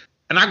this,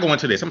 and I go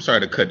into this. I'm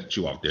sorry to cut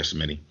you off there,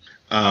 Smitty.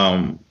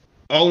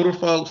 Older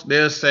folks,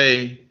 they'll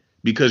say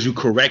because you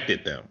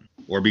corrected them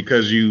or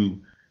because you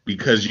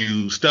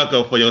stuck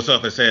up for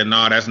yourself and said,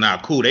 no, that's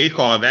not cool. They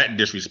call that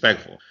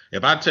disrespectful.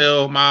 If I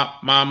tell my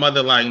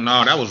mother like,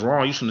 no, that was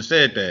wrong, you shouldn't have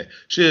said that,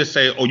 she'll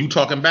say, oh, you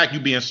talking back, you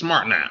being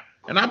smart now.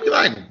 And I'll be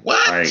like,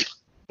 what? Right.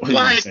 What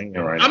like,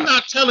 I'm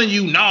not telling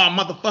you, nah,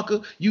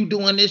 motherfucker, you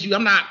doing this.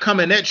 I'm not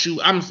coming at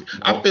you. I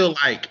feel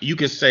like you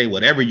can say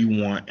whatever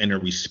you want in a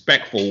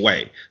respectful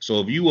way. So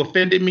if you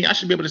offended me, I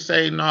should be able to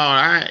say, no,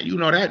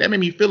 that made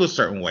me feel a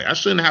certain way. I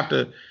shouldn't have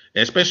to,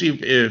 especially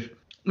if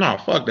no,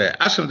 fuck that.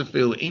 I shouldn't have to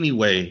feel any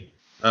way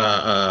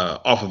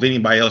off of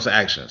anybody else's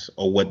actions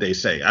or what they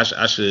say. I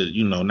should,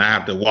 not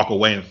have to walk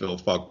away and feel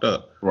fucked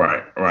up.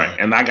 Right.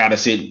 And I gotta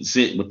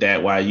sit with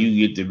that while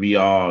you get to be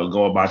all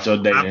go about your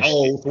day.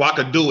 So I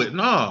could do it.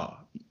 No,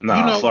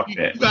 fuck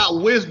that. You got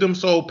wisdom,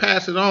 so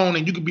pass it on,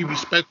 and you can be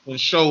respectful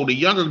and show the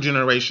younger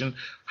generation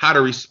how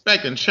to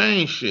respect and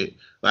change shit.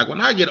 Like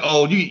when I get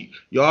old,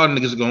 y'all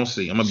niggas are gonna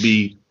see. I'm gonna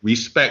be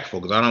respectful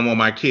because I don't want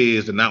my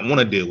kids to not want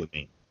to deal with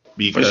me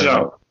because for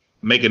sure.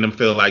 Making them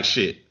feel like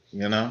shit.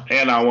 And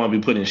I want to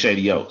be put in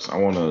Shady Oaks. I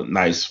want a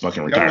nice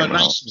fucking retirement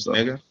home. So.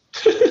 Nigga.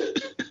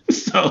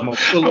 So I'm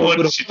gonna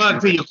put a gun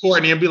to your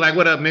Courtney and be like,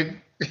 "What up, nigga?"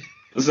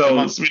 So,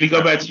 Smitty,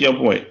 go back to your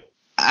point.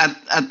 I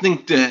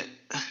think that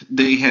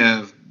they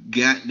have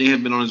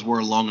been on this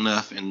world long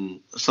enough, and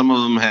some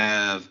of them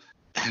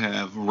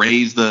have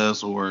raised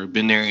us or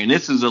been there, and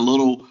this is the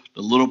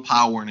little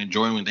power and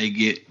enjoyment they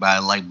get by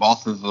like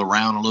bossing us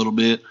around a little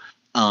bit.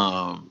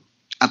 I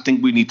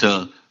think we need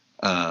to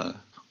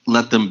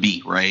let them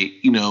be, right?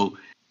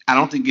 I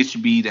don't think it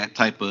should be that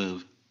type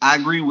of. I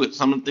agree with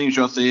some of the things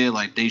y'all said,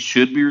 like they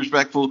should be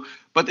respectful.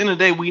 But at the end of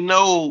the day, we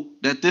know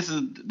that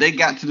they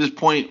got to this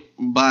point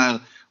by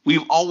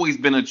we've always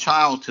been a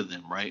child to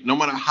them, right? No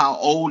matter how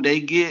old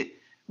they get,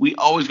 we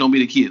always gonna be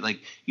the kid.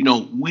 Like,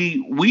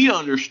 we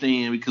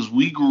understand because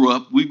we grew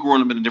up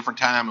in a different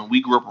time and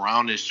we grew up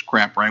around this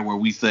crap, right? Where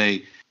we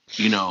say,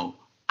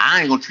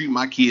 I ain't gonna treat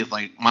my kids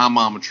like my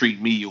mama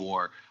treat me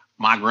or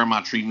my grandma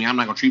treat me. I'm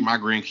not gonna treat my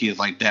grandkids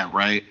like that,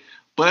 right?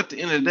 But at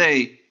the end of the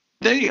day,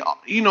 they,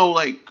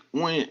 like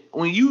when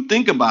you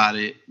think about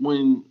it,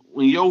 when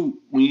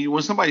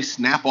somebody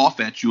snap off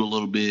at you a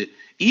little bit,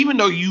 even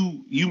though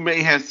you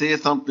may have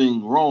said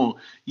something wrong,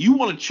 you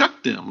want to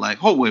chuck them like,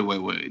 oh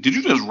wait, did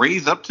you just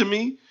raise up to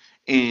me?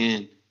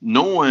 And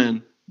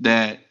knowing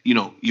that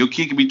your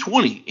kid could be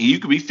 20 and you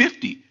could be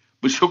 50,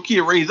 but your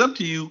kid raised up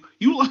to you,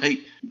 you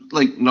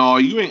like no,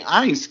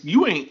 I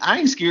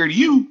ain't scared of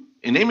you.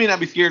 And they may not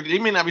be scared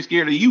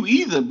of you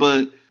either,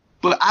 but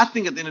I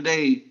think at the end of the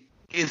day,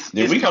 it's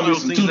we gonna be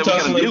some two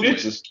tussling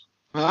bitches.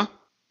 Huh?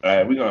 All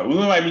right, we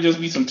might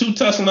just be some two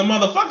tussling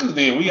motherfuckers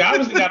then. We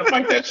obviously gotta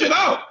fight that shit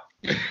out.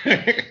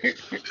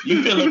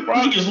 You feeling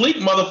frog is leak,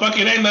 motherfucker.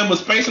 It ain't nothing but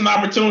space and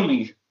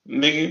opportunity,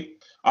 nigga.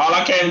 All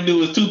I came to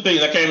do is two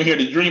things. I came here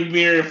to drink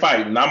beer and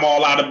fight, and I'm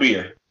all out of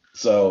beer.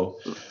 So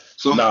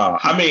nah,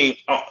 I mean,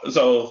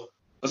 so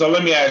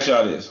let me ask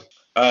y'all this: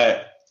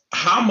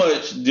 how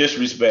much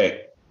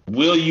disrespect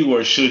will you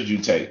or should you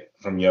take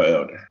from your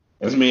elder?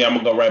 That's me. I'm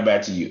gonna go right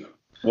back to you.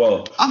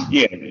 Well,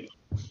 yeah.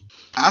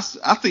 I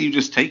think you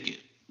just take it,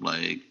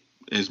 like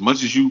as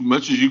much as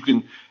you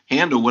can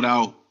handle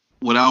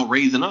without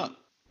raising up.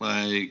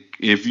 Like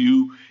if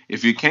you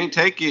can't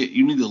take it,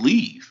 you need to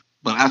leave.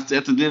 But at the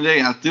end of the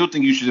day, I still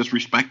think you should just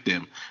respect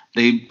them.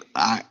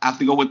 I have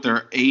to go with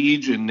their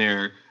age and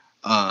their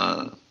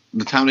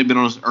the time they've been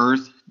on this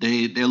earth.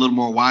 They're a little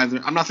more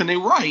wiser. I'm not saying they're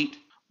right,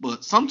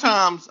 but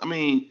sometimes, I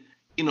mean,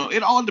 you know,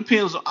 it all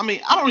depends. I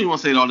mean, I don't even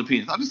want to say it all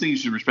depends. I just think you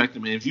should respect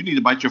them. And if you need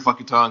to bite your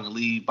fucking tongue and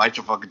leave, bite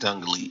your fucking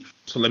tongue and leave.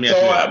 So let me ask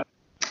you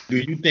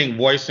this. Do you think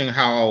voicing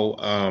how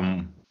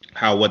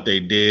what they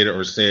did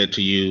or said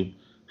to you,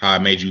 how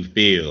it made you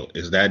feel,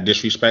 is that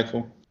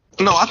disrespectful?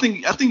 No, I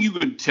think you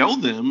could tell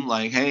them,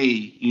 like, hey,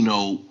 you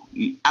know,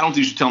 I don't think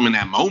you should tell them in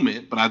that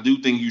moment, but I do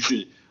think you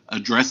should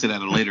address it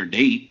at a later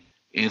date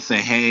and say,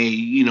 hey,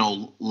 you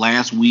know,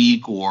 last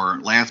week or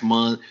last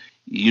month,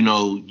 you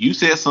know, you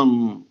said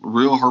some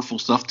real hurtful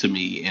stuff to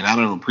me and I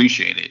don't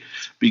appreciate it.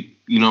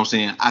 You know what I'm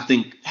saying? I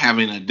think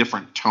having a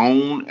different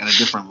tone at a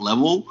different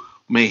level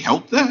may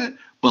help that.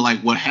 But like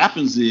what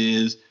happens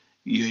is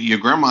your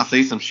grandma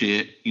say some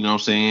shit, you know what I'm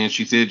saying?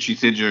 She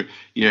said your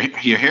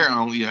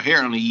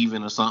hair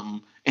uneven or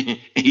something, and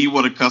you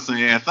would have cussed her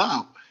ass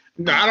out.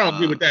 No, I don't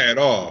agree with that at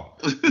all.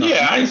 No.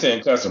 Yeah, I ain't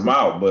saying cuss them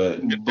out,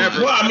 but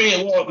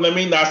let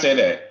me not say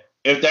that.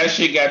 If that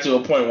shit got to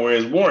a point where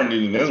it's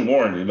warranted, then it's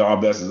warranted. All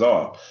best is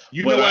off.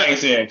 But I ain't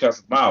saying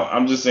cuss them out.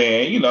 I'm just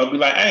saying, you know, be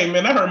like, hey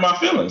man, that hurt my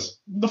feelings.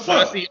 The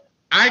fuck.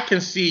 I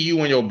can see you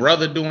and your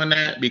brother doing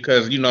that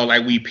because, you know,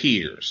 like we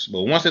peers.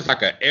 But once it's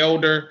like an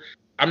elder,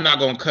 I'm not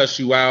going to cuss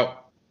you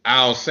out.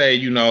 I'll say,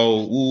 you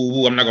know,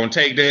 ooh, I'm not going to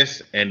take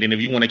this. And then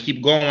if you want to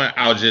keep going,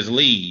 I'll just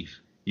leave,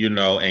 you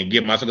know, and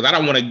get myself. Because I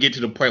don't want to get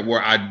to the point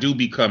where I do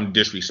become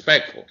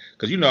disrespectful.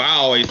 Because, you know, I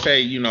always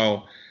say, you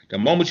know, the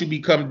moment you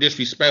become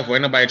disrespectful,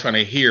 ain't nobody trying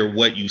to hear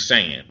what you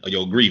saying or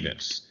your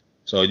grievance.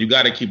 So you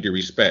got to keep the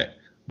respect.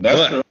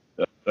 True.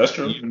 That's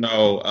true. You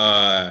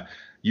know,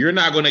 you're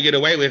not going to get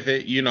away with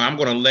it. You know, I'm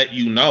going to let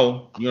you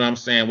know, you know what I'm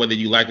saying? Whether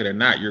you like it or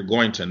not, you're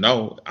going to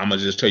know. I'm going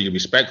to just tell you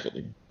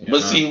respectfully.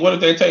 But see, what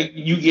if they take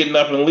you getting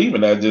up and leaving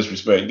that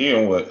disrespect?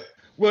 Then what?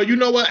 Well, you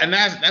know what? And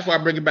that's why I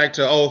bring it back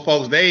to old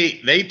folks.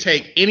 They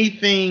take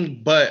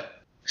anything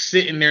but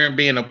sitting there and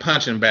being a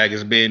punching bag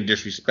as being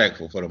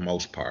disrespectful for the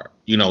most part.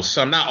 You know,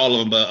 not all of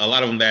them, but a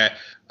lot of them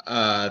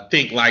that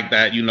think like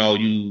that, you know,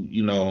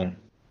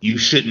 you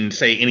shouldn't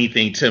say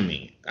anything to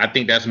me. I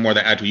think that's more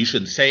the actual. You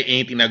shouldn't say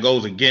anything that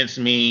goes against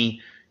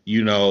me.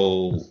 You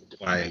know,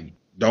 like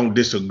don't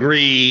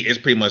disagree. It's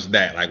pretty much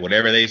that. Like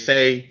whatever they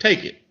say,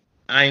 take it.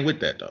 I ain't with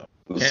that though.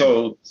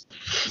 So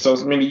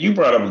I mean, you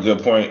brought up a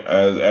good point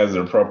as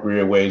an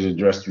appropriate way to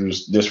address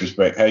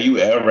disrespect. Have you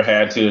ever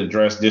had to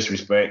address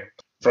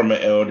disrespect from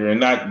an elder, and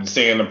not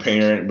saying a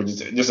parent, but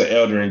just an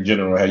elder in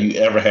general? Have you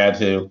ever had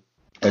to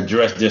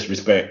address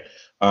disrespect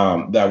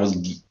that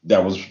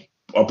was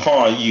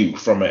upon you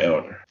from an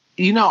elder?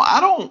 You know, I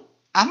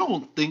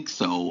don't think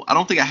so. I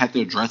don't think I had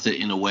to address it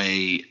in a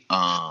way.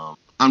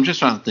 I'm just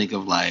trying to think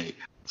of like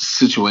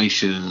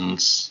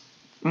situations.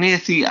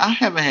 Nancy, I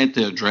haven't had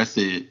to address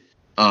it.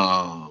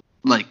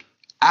 Like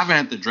I haven't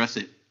had to address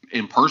it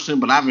in person,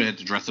 but I haven't had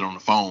to address it on the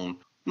phone.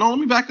 No, let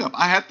me back up.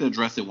 I had to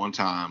address it one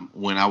time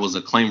when I was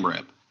a claim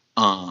rep.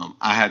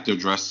 I had to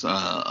address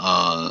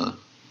a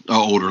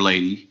older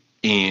lady,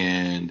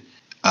 and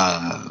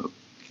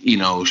you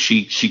know,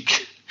 she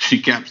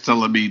kept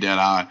telling me that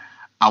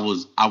I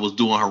was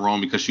doing her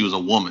wrong because she was a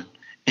woman,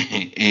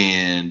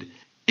 and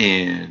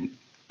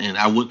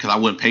I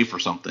wouldn't pay for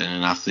something,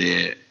 and I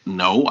said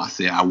no. I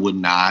said I would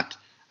not.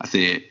 I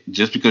said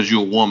just because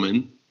you're a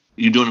woman,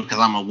 you're doing it because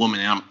I'm a woman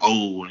and I'm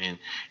old, and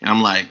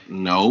I'm like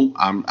no.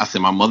 I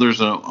said my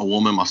mother's a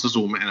woman, my sister's a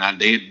woman, and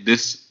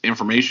this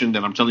information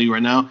that I'm telling you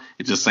right now,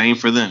 it's the same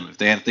for them. If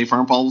they had a State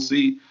Farm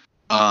policy,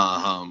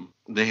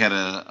 they had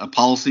a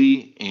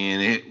policy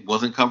and it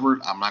wasn't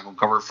covered, I'm not gonna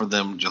cover it for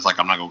them, just like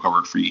I'm not gonna cover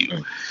it for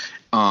you.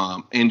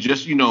 And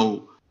just, you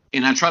know,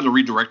 and I try to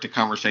redirect the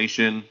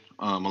conversation.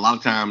 A lot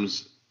of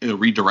times,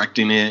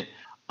 redirecting it,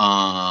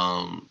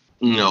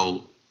 you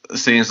know,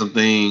 saying some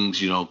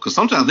things, you know, because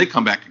sometimes they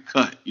come back and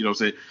cut, you know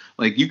what I'm saying?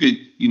 Like you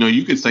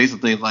could say some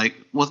things like,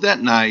 was that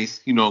nice?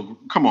 You know,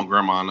 come on,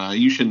 grandma, now,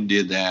 you shouldn't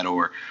did that,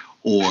 or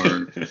you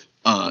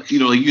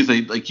know, like you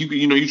say, like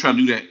you try to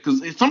do that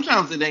because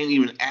sometimes it ain't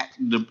even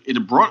the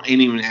brunt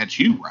ain't even at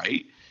you,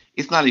 right?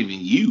 It's not even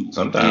you.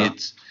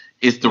 Sometimes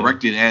it's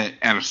directed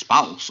at a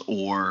spouse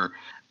or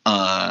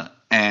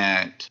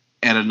at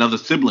another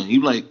sibling.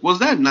 You like, was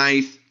that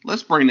nice?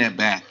 Let's bring that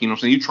back. You know what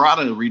I'm saying? You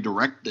try to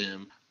redirect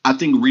them. I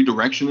think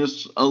redirection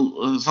is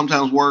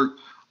sometimes work.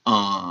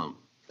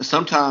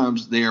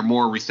 Sometimes they are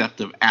more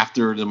receptive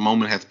after the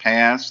moment has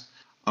passed.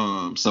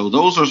 So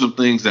those are some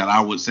things that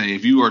I would say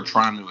if you are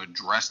trying to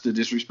address the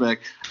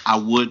disrespect, I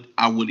would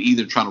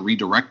either try to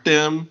redirect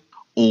them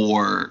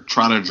or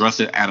try to address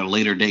it at a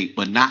later date,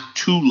 but not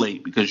too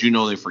late because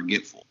they're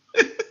forgetful.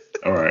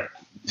 All right.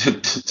 I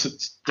didn't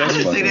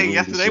say that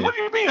yesterday. What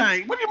do you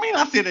mean? What do you mean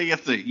I said that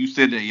yesterday? You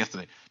said that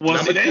yesterday. Well,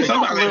 see, they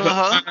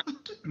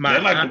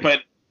like to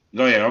put.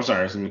 Go ahead. I'm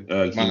sorry.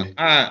 My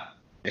aunt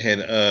had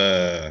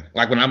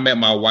like when I met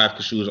my wife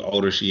because she was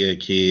older, she had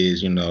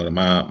kids.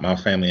 My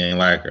family ain't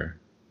like her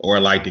or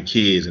like the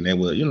kids, and they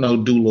would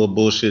do little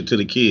bullshit to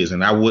the kids,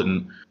 and I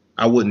wouldn't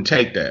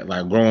take that.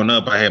 Like growing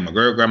up, I had my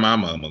great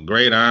grandmama, my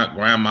great aunt,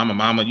 grandmama,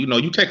 mama.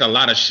 You take a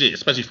lot of shit,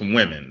 especially from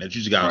women, that you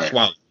just gotta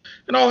swallow.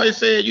 And I always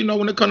said,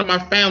 when it comes to my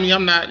family,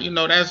 I'm not,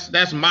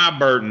 that's my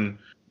burden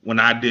when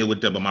I deal with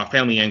them, but my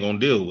family ain't gonna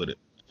deal with it.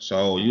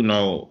 So,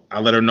 I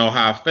let her know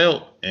how I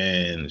felt,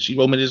 and she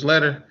wrote me this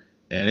letter,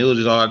 and it was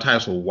just all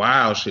types of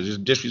wild shit,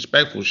 just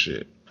disrespectful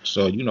shit.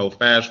 So,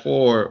 fast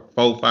forward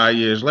 4-5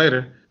 years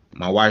later,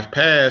 my wife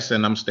passed,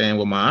 and I'm staying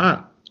with my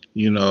aunt,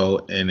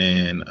 and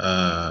then,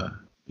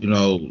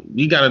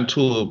 we got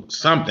into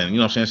something,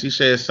 what I'm saying? She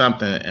said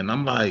something, and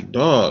I'm like,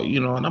 dog,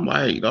 and I'm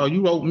like, dog,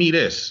 you wrote me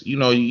this,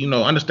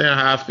 understand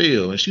how I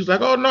feel. And she's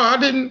like, oh, no, I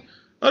didn't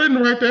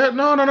write that.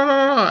 No.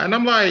 And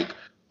I'm like,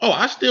 oh,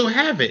 I still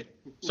have it.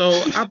 So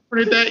I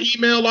printed that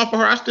email off of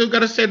her. I still got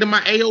to send to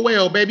my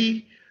AOL,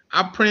 baby.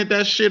 I printed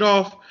that shit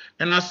off,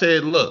 and I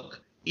said,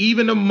 look,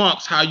 even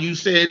amongst how you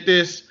said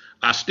this,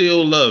 I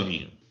still love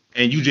you,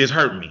 and you just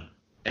hurt me.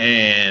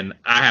 And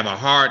I have a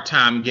hard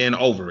time getting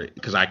over it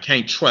because I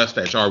can't trust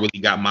that y'all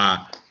really got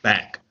my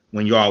back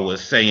when y'all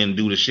was saying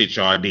do the shit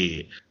y'all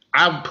did.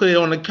 I put it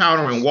on the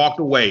counter and walked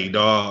away,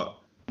 dog.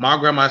 My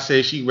grandma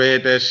said she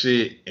read that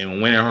shit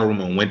and went in her room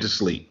and went to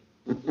sleep.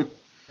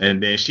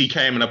 And then she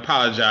came and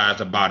apologized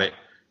about it,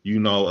 a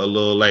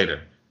little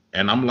later.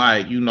 And I'm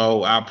like,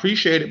 I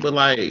appreciate it, but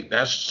like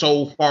that's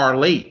so far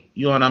late.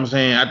 You know what I'm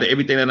saying? After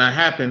everything that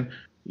happened,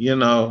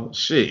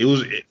 shit,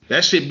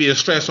 that shit be a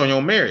stress on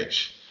your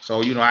marriage.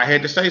 So, I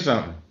had to say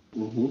something.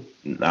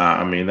 Mm-hmm.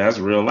 Nah, I mean, that's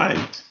real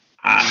life.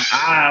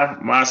 I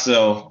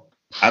myself,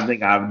 I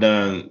think I've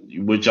done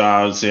what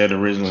y'all said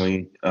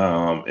originally.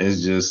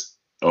 Is just,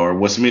 or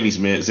what Smitty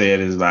Smith said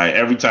is like,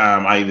 every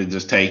time I either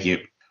just take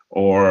it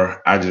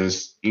or I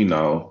just, get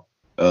up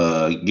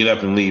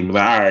and leave.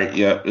 Like, all right,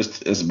 yeah,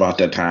 it's about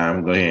that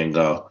time. Go ahead and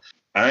go.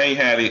 I ain't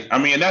had it. I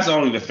mean, that's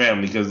only the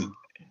family because,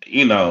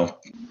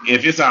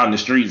 if it's out in the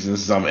streets and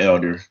some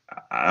elder,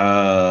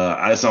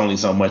 it's only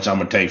so much I'm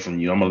gonna take from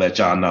you. I'm gonna let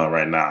y'all know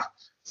right now.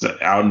 So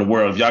out in the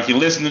world, if y'all can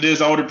listen to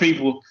this, older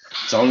people,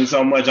 it's only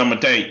so much I'm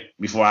gonna take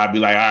before I be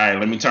like, all right,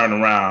 let me turn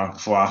around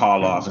before I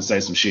haul off and say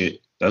some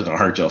shit that's gonna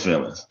hurt your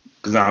feelings.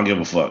 Because I don't give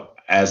a fuck.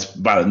 As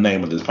by the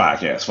name of this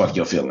podcast, fuck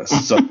your feelings.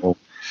 So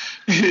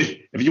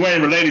if you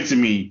ain't related to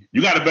me,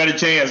 you got a better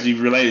chance if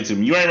you're related to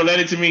me. You ain't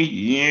related to me,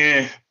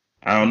 yeah.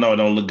 I don't know. It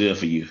don't look good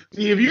for you.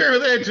 See, if you ain't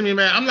related to me,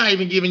 man, I'm not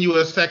even giving you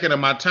a second of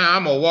my time.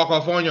 I'm gonna walk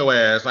off on your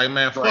ass. Like,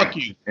 man, fuck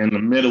you. In the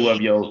middle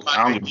of I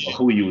don't give a fuck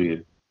who you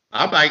is.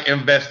 I'm like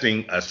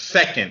investing a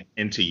second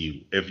into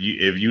you. If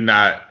you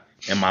not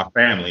in my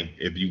family,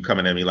 if you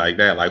coming at me like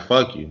that, like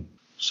fuck you.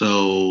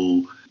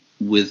 So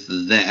with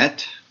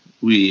that,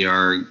 we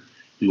want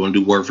to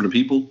do word for the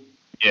people.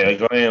 Yeah,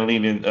 go ahead and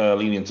lean into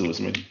it,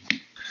 Smitty.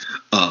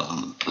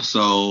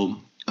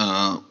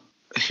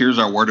 Here's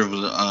our word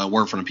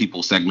from the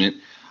people segment.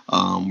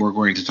 We're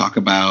going to talk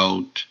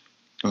about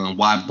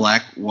why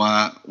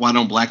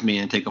don't black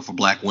men take up for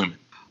black women.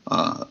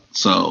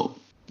 So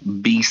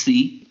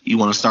BC, you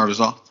want to start us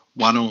off?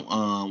 Why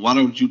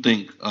don't you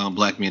think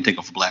black men take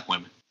up for black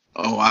women?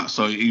 Oh,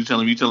 so you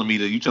telling me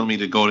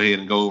to go ahead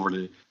and go over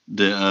to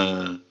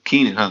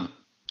Keenan, huh?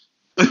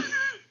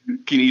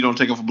 Keenan, you don't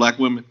take up for black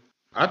women?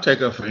 I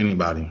take up for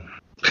anybody.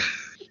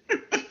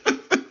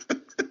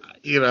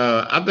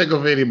 I think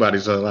of anybody.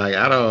 So like,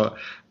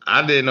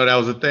 I didn't know that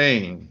was a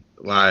thing.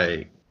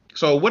 Like,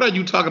 so what are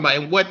you talking about?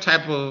 And what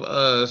type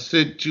of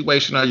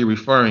situation are you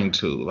referring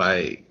to?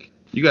 Like,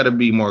 you got to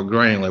be more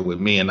granular with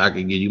me, and I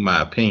can give you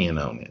my opinion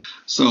on it.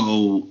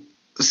 So,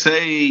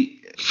 say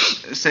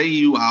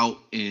you out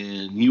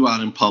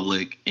in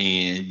public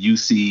and you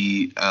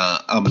see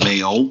a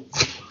male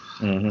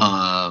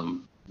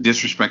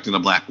disrespecting a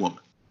black woman,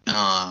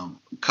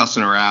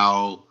 cussing her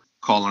out,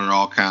 calling her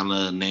all kind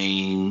of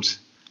names.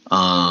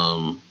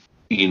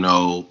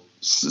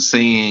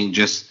 Saying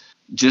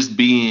just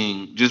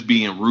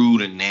being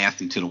rude and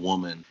nasty to the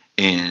woman,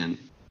 and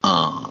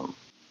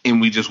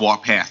we just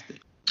walk past it.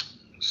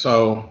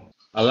 So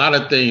a lot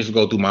of things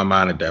go through my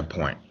mind at that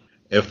point.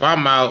 If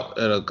I'm out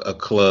at a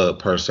club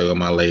per se with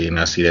my lady and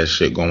I see that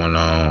shit going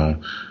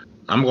on,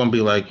 I'm gonna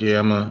be like, yeah,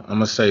 I'm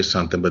gonna say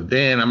something, but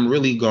then I'm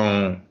really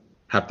gonna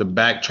have to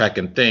backtrack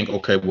and think,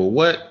 okay, well,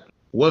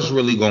 what's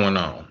really going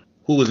on?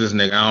 Who is this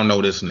nigga? I don't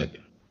know this nigga.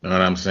 You know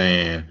what I'm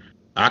saying?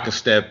 I could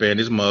step in,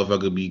 this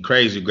motherfucker be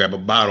crazy, grab a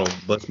bottle,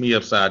 bust me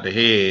upside the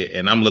head,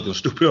 and I'm looking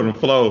stupid on the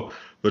floor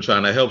for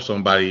trying to help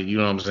somebody, you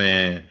know what I'm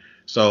saying?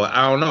 So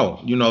I don't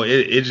know.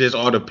 It just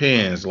all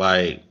depends.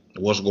 Like,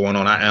 what's going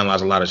on. I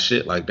analyze a lot of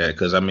shit like that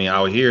because I mean,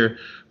 out here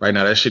right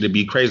now, that shit would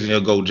be crazy.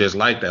 It'll go just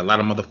like that. A lot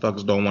of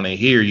motherfuckers don't want to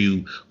hear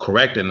you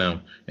correcting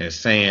them and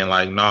saying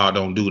like, "Nah,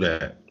 don't do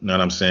that." You know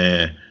what I'm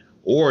saying?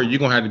 Or you're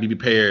gonna have to be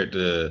prepared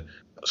to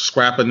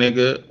scrap a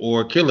nigga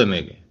or kill a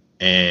nigga,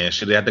 and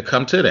should have to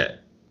come to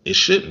that. It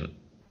shouldn't.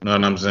 You know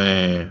what I'm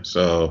saying?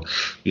 So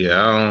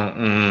yeah, I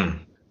don't.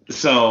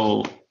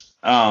 So,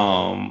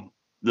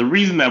 the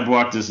reason I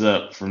brought this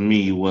up for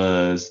me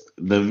was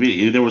there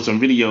were some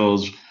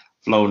videos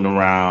floating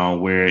around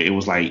where it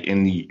was like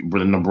in the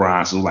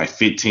Bronx, it was like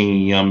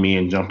 15 young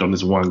men jumped on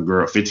this one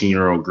girl,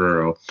 15-year-old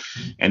girl,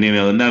 and then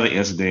another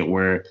incident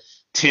where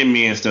 10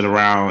 men stood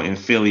around in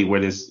Philly where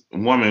this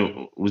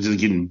woman was just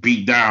getting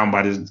beat down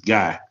by this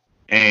guy,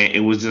 and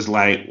it was just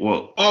like,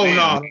 well, Oh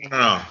damn.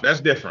 no,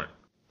 that's different.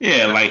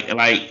 Yeah, like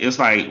it's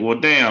like, well,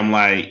 damn,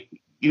 like,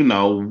 you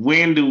know,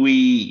 when do we,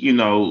 you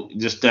know,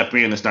 just step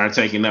in and start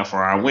taking up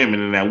for our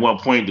women? And at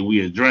what point do we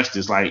address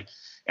this? Like,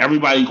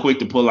 everybody quick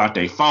to pull out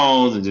their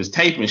phones and just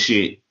taping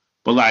shit.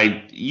 But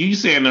like, you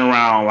sitting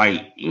around,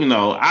 like, you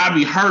know, I'd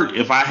be hurt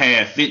if I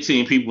had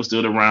 15 people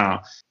stood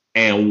around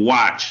and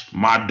watch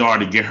my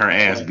daughter get her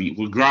ass beat,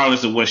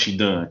 regardless of what she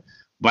done.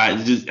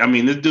 But just, I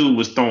mean, this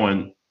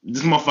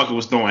motherfucker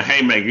was throwing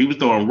haymaker. He was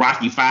throwing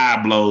Rocky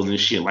Five blows and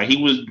shit. Like, he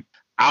was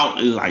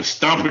out, like,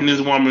 stumping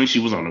this woman. She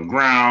was on the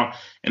ground.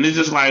 And it's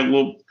just like,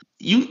 well,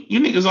 you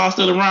niggas all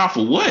stood around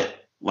for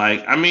what?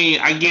 Like, I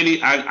mean, I get it.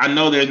 I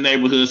know there's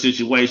neighborhood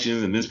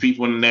situations and there's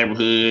people in the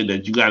neighborhood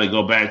that you got to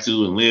go back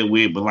to and live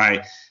with. But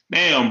like,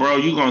 damn, bro,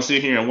 you gonna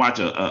sit here and watch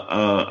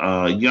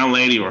a young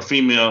lady or a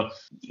female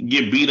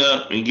get beat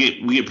up and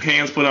get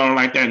pants put on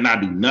like that and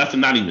not do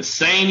nothing, not even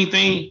say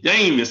anything? They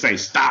ain't even say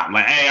stop.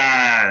 Like, hey,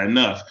 all right,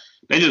 enough.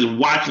 They just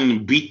watching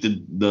him beat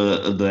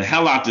the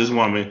hell out this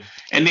woman.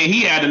 And then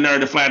he had the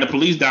nerve to flag the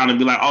police down and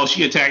be like, oh,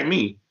 she attacked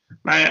me.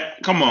 Like,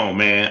 come on,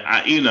 man.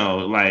 You know,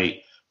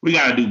 like, we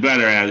gotta do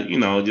better as, you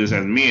know, just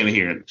as men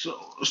here. So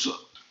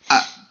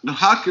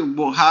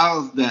how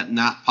is that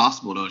not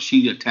possible though?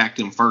 She attacked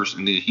him first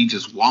and then he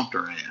just whomped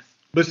her ass.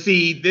 But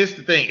see, this is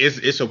the thing.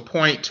 It's a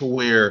point to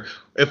where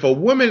if a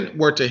woman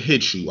were to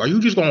hit you, are you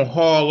just gonna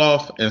haul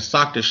off and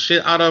sock the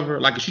shit out of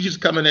her? Like, if she's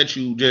just coming at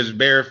you just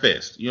bare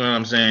fist, you know what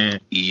I'm saying?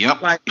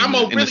 Yep. Like, I'm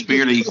gonna in really the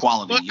spirit of get the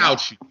equality, fuck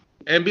out you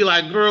and be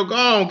like, girl, go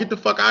on, get the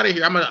fuck out of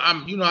here.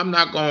 I'm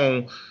not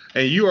going.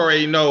 And you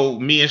already know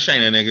me and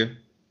Shayna, nigga,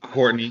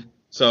 Courtney.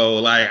 So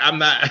like, I'm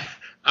not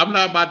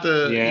about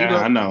to,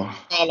 I know,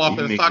 fall off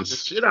and sock the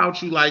shit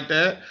out you like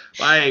that.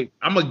 Like,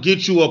 I'm gonna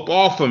get you up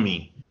off of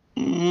me.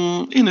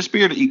 In the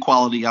spirit of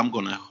equality, I'm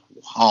gonna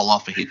haul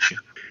off and hit you.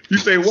 You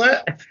say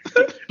what?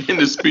 In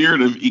the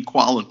spirit of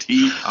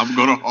equality, I'm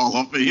gonna haul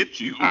off and hit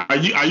you. Are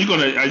you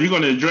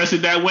gonna address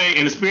it that way?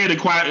 In the spirit of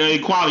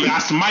equality, I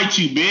smite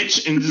you,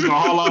 bitch, and just gonna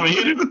haul off and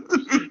hit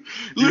him.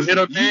 You hit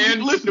a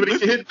man. Listen.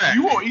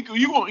 You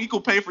want equal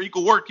pay for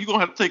equal work. You're gonna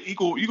have to take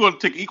equal. You're gonna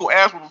take equal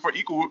ass for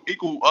equal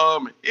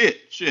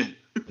hit. Shit.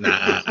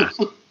 Nah.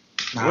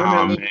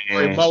 Women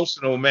are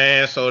emotional,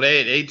 man, so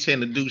they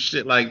tend to do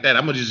shit like that.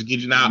 I'm gonna just get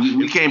you now.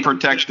 We can't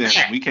protect them.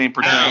 We can't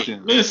protect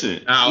them.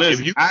 Listen,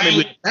 if you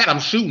with that, I'm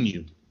shooting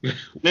you.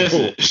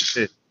 Listen,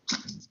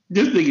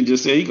 this nigga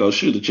just said he gonna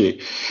shoot a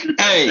chick.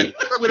 Hey,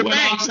 what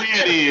I'm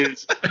saying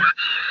is,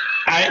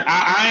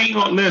 I ain't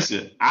gonna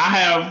listen.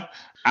 I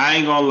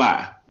ain't gonna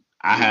lie.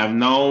 I have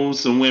known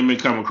some women,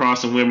 come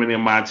across some women in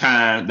my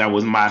time that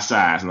was my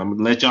size. And I'm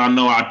gonna let y'all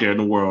know out there in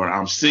the world,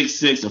 I'm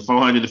 6'6" and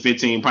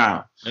 415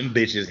 pounds. Them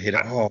bitches hit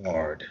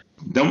hard.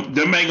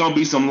 Them ain't gonna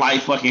be some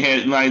light fucking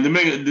head. Like,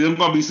 them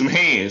gonna be some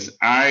hands.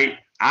 All right.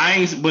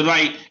 But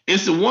like,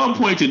 it's the one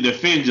point to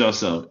defend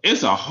yourself.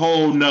 It's a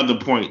whole nother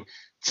point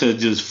to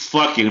just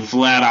fucking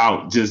flat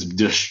out just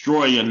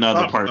destroy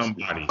another person.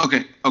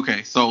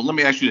 Okay. So let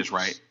me ask you this,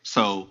 right?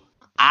 So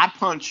I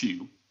punch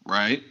you,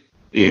 right?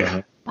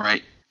 Yeah.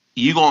 Right.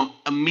 You gonna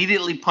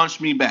immediately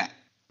punch me back?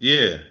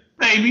 Yeah.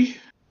 Maybe.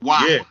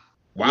 Why? Yeah.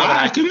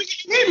 Why?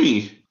 Because you hit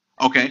me.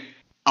 Okay.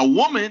 A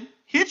woman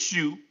hits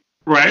you.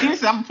 Right. You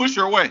say I'm gonna push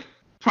her away.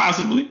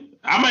 Possibly.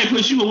 I might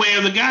push you away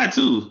as a guy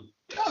too.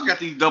 Y'all got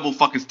these double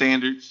fucking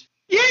standards.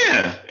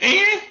 Yeah.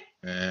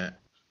 And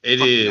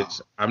it is.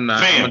 I'm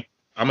not.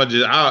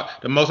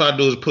 The most I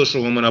do is push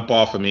a woman up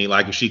off of me.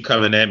 Like, if she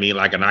coming at me,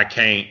 like, and I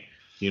can't,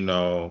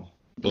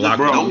 block.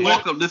 Bro, don't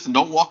walk up. Listen,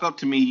 don't walk up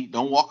to me.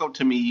 Don't walk up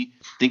to me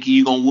thinking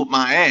you gonna whoop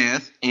my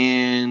ass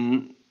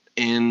and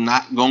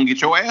not gonna get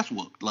your ass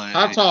whooped. Like,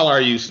 how tall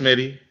are you,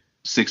 Smitty?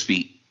 6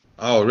 feet.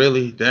 Oh,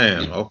 really?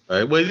 Damn.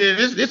 Okay. Well,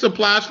 this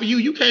applies for you.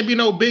 You can't be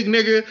no big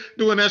nigga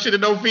doing that shit to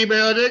no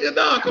female nigga.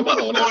 No, come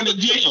on. Going to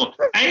jail.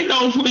 Ain't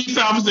no police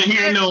officer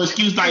hearing no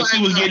excuse like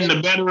she was getting the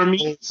better of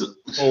me.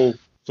 So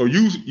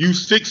you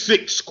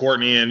 6'6",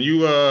 Courtney, and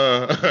you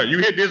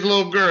hit this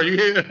little girl. You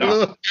hit a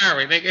little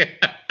Harry, nigga.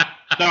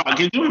 No,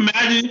 can you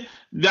imagine?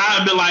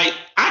 I'd be like,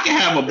 I can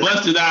have a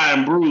busted eye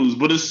and bruise,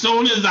 but as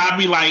soon as I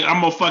be like,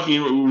 I'm a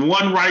fucking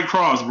one right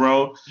cross,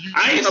 bro.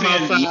 I ain't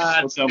saying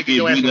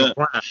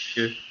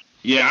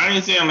Yeah, I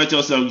ain't saying let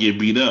yourself get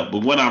beat up,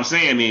 but what I'm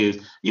saying is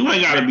you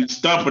ain't gotta be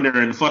stumping her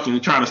and fucking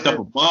trying to stuff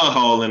a bug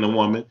hole in a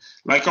woman.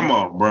 Like, come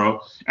on,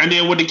 bro. And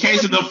then with the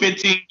case of the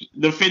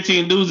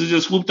 15 dudes that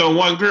just swooped on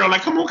one girl,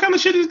 like, come on, what kind of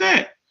shit is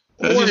that?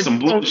 That's just some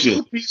bullshit.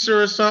 Two-piece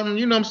or something,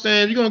 you know what I'm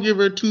saying? You're gonna give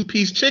her a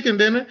 2-piece chicken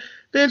dinner,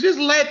 then just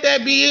let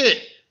that be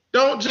it.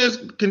 Don't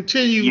just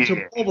continue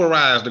to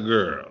pulverize the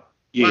girl.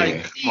 Yeah,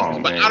 like, come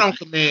on, but man. I don't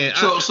commend.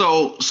 So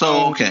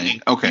okay.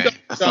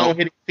 So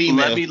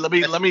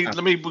let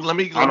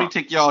me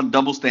take y'all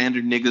double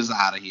standard niggas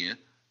out of here.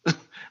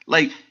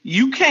 Like,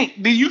 you can't.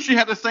 You should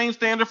have the same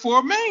standard for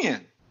a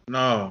man.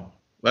 No,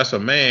 that's a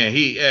man.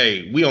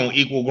 We on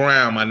equal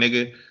ground, my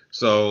nigga.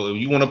 So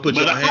if you want to put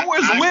your hand, so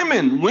is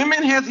women.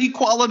 Women has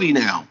equality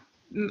now.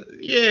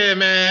 Yeah,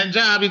 man.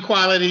 Job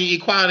equality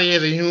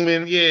as a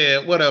human. Yeah,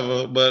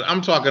 whatever. But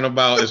I'm talking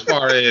about as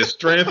far as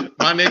strength,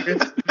 my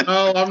nigga.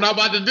 No, I'm not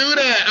about to do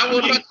that. I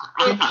would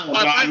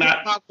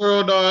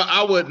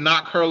I would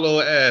knock her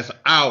little ass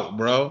out,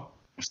 bro.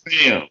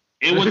 Damn.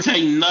 It would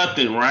take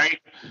nothing, right?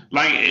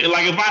 Like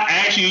if I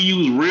actually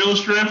use real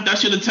strength, that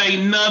should have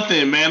taken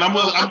nothing, man. I'm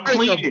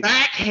a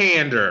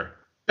backhander.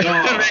 And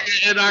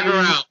knock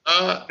her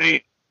out.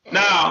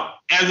 Now,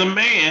 as a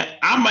man,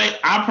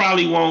 I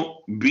probably won't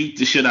beat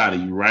the shit out of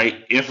you,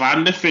 right? If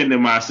I'm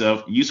defending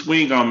myself, you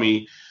swing on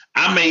me,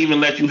 I may even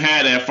let you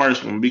have that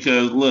first one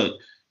because look,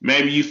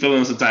 maybe you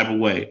feeling some type of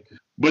way.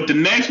 But the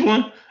next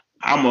one,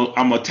 I'm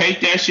gonna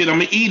take that shit, I'm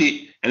gonna eat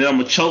it, and then I'm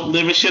gonna choke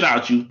living shit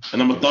out you,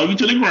 and I'm gonna throw you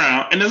to the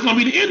ground, and that's gonna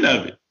be the end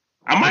of it.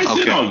 I might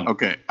sit on you.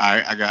 Okay,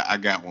 I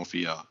got one for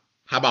y'all.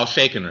 How about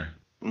shaking her?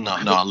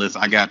 No,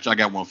 listen, I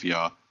got one for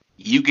y'all.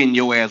 You getting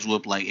your ass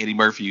whooped like Eddie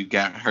Murphy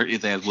got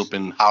his ass whooped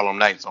in Harlem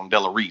Nights on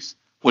Della Reese.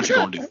 What you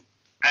gonna do?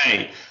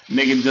 Hey,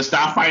 nigga, just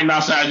stop fighting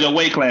outside your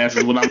weight class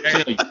is what I'm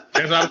telling you.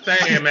 That's what I'm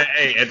saying, man.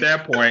 Hey, at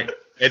that point,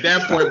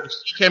 when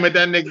she came at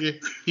that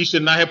nigga, he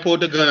should not have pulled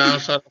the gun out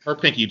and shot her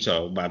pinky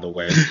toe, by the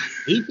way.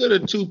 He could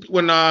have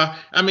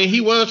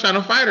he was trying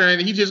to fight her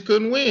and he just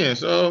couldn't win.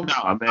 So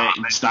no, man,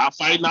 stop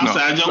fighting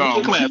outside your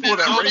weight class.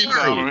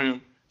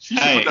 She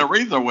should put that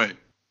razor away.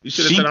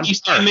 She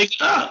beats that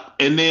nigga up,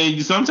 and then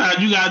sometimes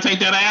you gotta take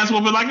that ass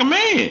whooping like a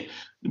man.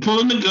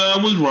 Pulling the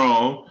gun was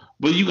wrong,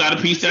 but you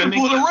gotta piece that nigga.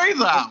 Pull the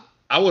razor out.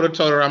 I would have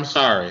told her I'm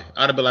sorry.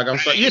 I'd have been like, I'm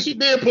sorry. Yeah, she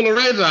did pull a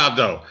razor out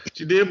though.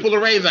 She did pull a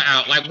razor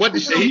out. Like, what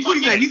did she?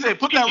 He said,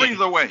 put that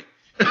razor away.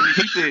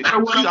 He said,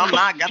 I'm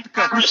not got the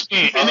cut.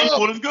 And then he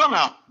pulled his gun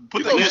out.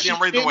 Put that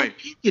goddamn razor away.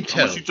 I'm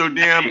gonna shoot your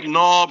damn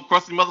knob,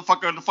 crusty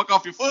motherfucker, the fuck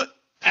off your foot.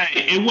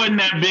 Hey, it wasn't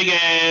that big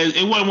ass.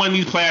 It wasn't one of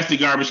these plastic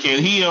garbage cans.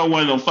 He had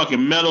one of them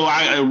fucking metal,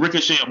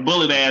 ricochet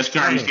bullet ass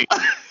garbage cans.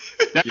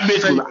 That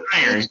bitch was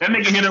iron. That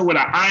nigga hit her with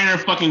an iron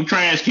fucking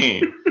trash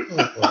can.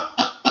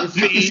 On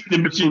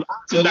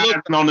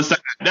the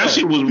side. That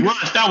shit was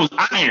rust. That was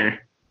iron.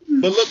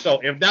 But look though,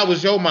 if that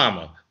was your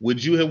mama,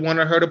 would you have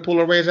wanted her to pull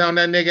a razor on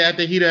that nigga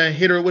after he done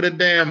hit her with a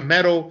damn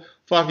metal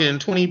fucking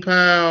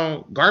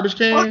 20-pound garbage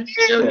can?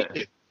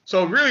 Yeah.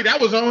 So really,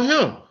 that was on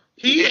him.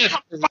 He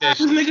escalated that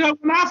shit. This nigga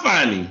when I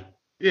find him.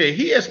 Yeah,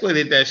 he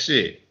escalated that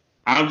shit.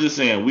 I'm just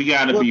saying, we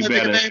gotta be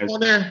better. Name on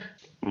there?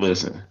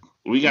 Listen,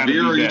 we gotta be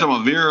better. You talking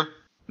about Vera?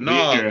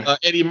 No,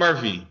 Eddie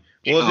Murphy.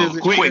 What was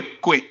his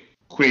quick.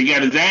 He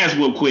got his ass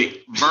whooped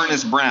quick.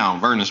 Vernus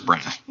Brown.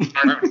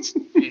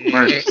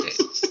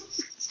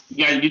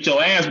 You gotta get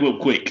your ass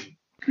whooped quick.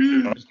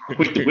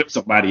 Quick to whip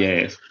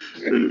somebody's ass.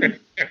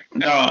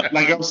 No,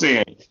 like I'm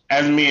saying,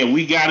 as men,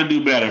 we gotta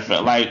do better.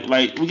 Like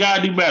we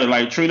gotta do better.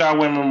 Like treat our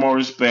women with more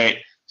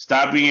respect.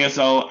 Stop being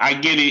so. I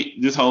get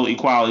it. This whole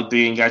equality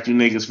thing got you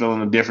niggas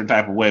feeling a different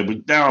type of way,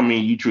 but that don't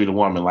mean you treat a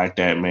woman like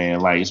that,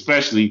 man. Like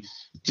especially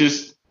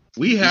just.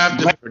 We have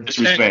to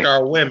protect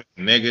our women,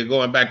 nigga.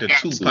 Going back to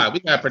Tupac, we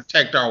gotta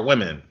protect our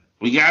women.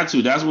 We got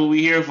to. That's what we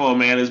here for,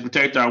 man. Is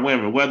protect our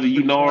women, whether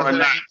you know or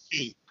not.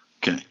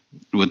 Okay.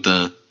 With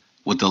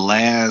the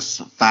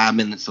last 5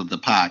 minutes of the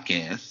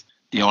podcast,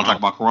 do you want to talk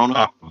about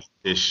Corona?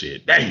 This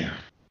shit, damn.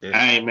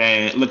 Hey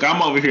man, look,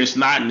 I'm over here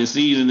snotting the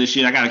season and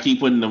shit. I gotta keep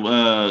putting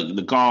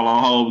the call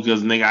on hold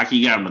because nigga, I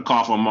keep having the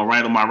cough on my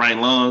right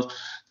lungs.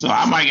 So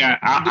I might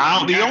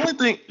got. The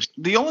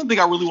only thing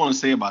I really want to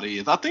say about it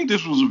is I think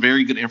this was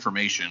very good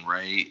information,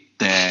 right?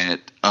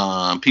 That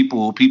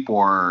people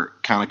are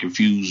kind of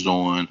confused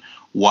on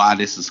why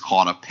this is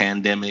called a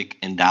pandemic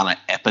and not an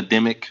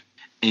epidemic.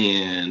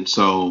 And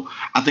so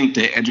I think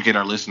to educate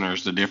our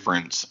listeners the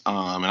difference,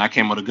 and I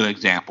came with a good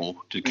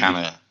example to kind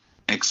of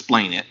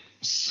explain it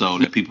so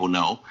that people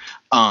know.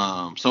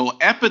 So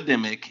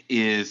epidemic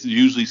is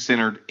usually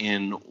centered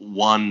in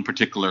one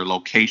particular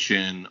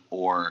location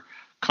or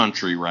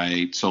country,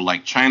 right? So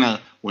like China,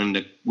 when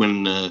the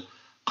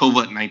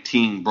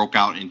COVID-19 broke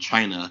out in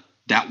China,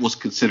 that was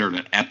considered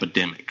an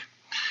epidemic.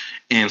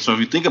 And so if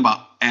you think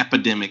about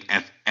epidemic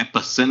as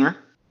epicenter.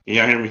 Can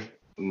y'all hear me?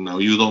 No,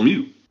 you was on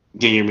mute.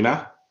 Can you hear me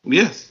now?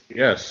 Yes.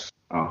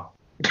 Oh.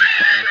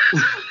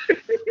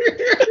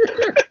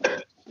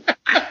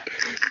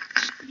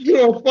 You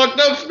done fucked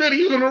up, Smitty.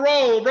 You on the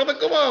roll, brother.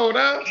 Come on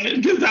now.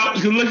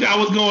 Because look, I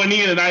was going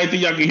in and I didn't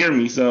think y'all could hear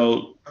me,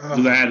 so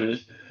because I had to.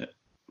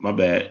 My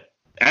bad.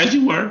 As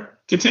you were.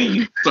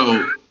 Continue.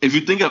 So if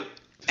you think of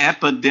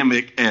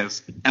epidemic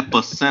as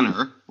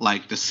epicenter,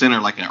 like the center,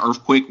 like an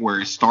earthquake where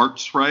it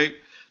starts, right?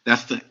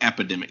 That's the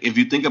epidemic. If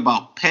you think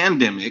about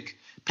pandemic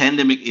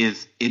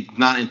is it's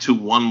not into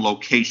one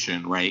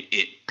location, right?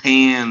 It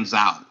pans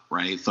out,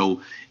 right?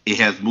 So it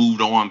has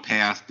moved on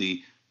past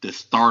the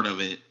start of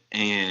it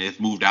and it's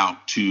moved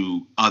out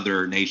to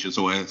other nations,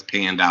 so it has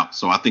panned out.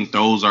 So I think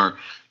those are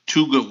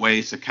two good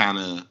ways to kind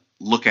of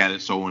look at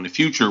it. So in the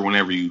future,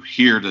 whenever you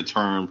hear the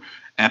term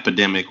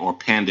epidemic or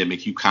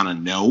pandemic, you kind of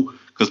know,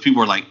 because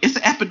people are like, it's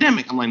an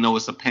epidemic. I'm like, no,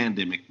 it's a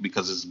pandemic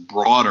because it's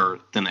broader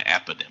than an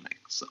epidemic.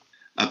 So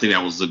I think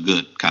that was a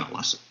good kind of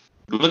lesson.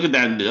 Look at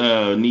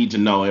that need to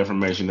know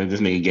information that this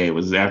nigga gave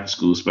us after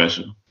school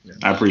special. Yeah.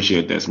 I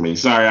appreciate that, Smitty.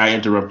 Sorry, I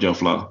interrupt your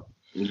flow.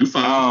 You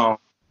fine.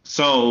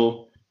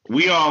 So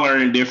we all are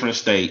in different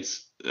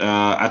states.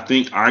 I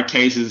think our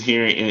cases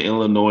here in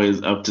Illinois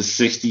is up to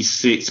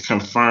 66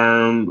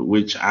 confirmed,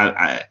 which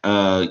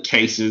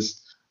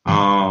cases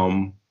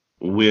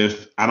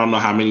with I don't know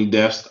how many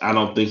deaths. I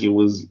don't think it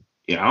was.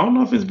 Yeah, I don't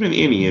know if it's been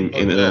any in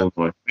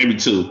Illinois. Maybe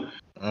 2.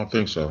 I don't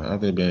think so. I don't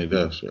think there's been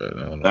any deaths. Right?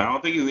 I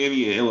don't think there's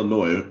any in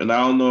Illinois, and I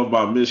don't know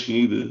about Michigan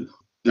either.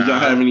 Did y'all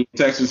have any in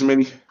Texas,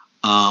 Minnie?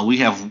 We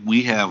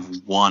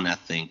have one, I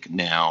think,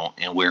 now,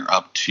 and we're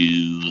up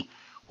to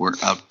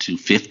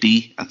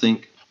 50, I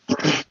think.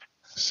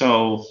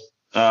 So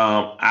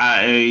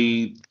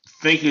I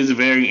think it's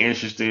very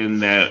interesting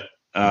that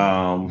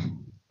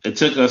it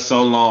took us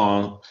so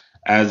long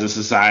as a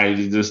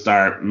society to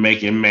start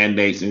making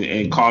mandates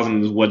and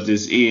causing what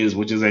this is,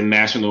 which is a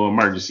national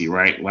emergency,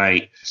 right?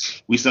 Like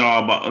we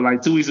saw about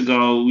like 2 weeks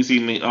ago, we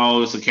seen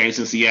it's a case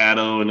in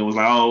Seattle, and it was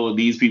like,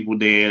 these people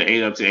dead,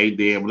 8 up to 8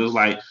 dead. But it was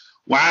like,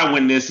 why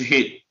when this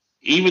hit,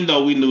 even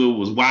though we knew it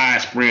was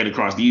widespread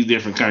across these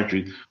different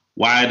countries,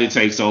 why did it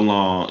take so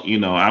long? You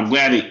know, I'm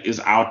glad it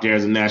is out there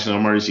as a national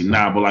emergency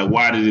now, but like,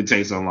 why did it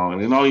take so long?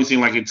 And it only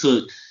seemed like it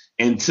took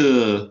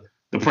until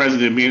the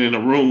president being in a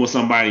room with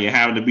somebody and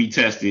having to be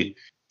tested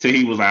till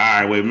he was like,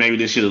 all right, wait, maybe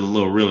this shit is a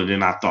little realer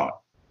than I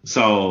thought.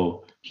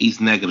 So he's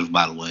negative,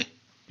 by the way.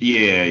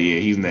 Yeah,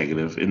 he's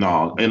negative in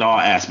all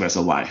aspects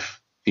of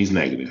life. He's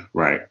negative,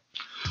 right?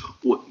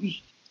 Well,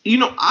 you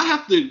know, I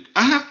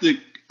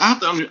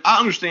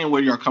understand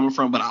where you're coming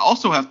from, but I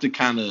also have to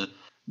kind of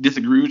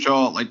disagree with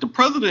y'all. Like the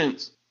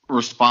president's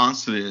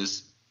response to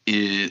this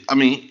is,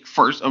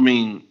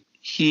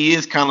 he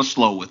is kind of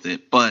slow with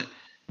it, but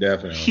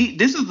definitely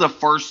this is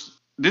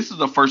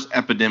the first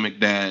epidemic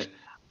that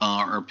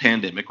or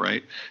pandemic,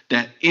 right,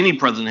 that any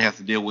president has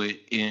to deal with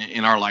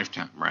in our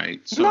lifetime,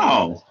 right? So,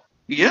 no.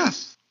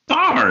 Yes.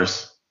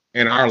 SARS.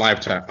 In our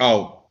lifetime.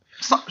 Oh.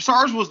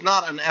 SARS was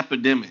not an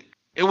epidemic.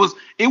 It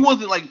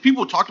wasn't like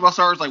people talked about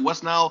SARS like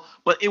West Nile,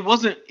 but it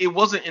wasn't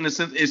in a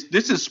sense.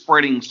 This is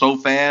spreading so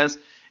fast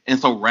and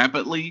so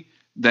rapidly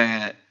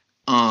that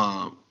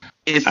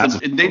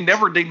they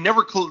never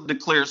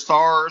declared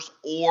SARS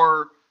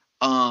or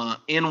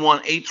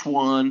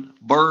N1H1,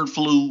 bird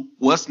flu,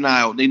 West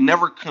Nile. They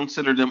never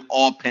considered them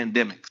all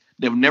pandemics.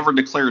 They've never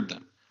declared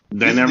them.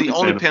 This is the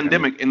only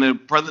pandemic in the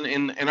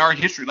president in our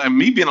history, like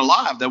me being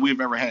alive, that we've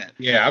ever had.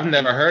 Yeah, I've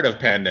never heard of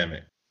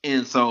pandemic.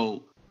 And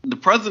so the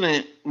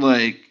president,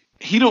 like,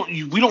 we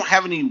don't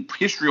have any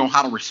history on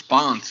how to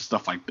respond to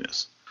stuff like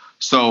this.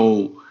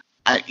 So,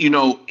 in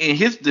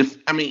his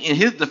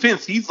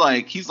defense, he's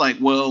like,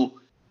 well,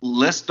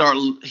 let's start.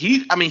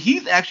 He's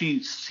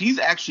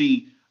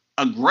actually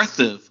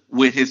aggressive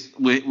with his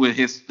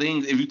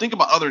things. If you think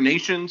about other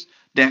nations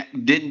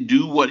that didn't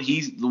do what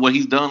he's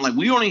done, like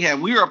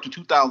we're up to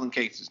 2,000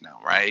 cases now,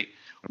 right?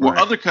 Where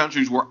other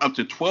countries were up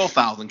to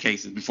 12,000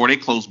 cases before they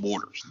closed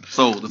borders.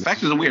 So the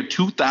fact is that we have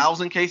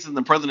 2,000 cases and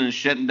the president is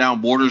shutting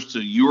down borders to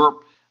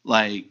Europe,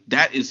 like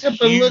that is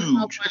huge.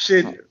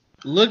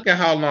 Look at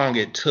how long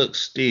it took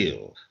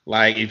still.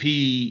 Like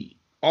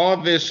all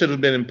this should have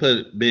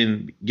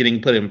been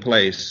getting put in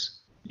place,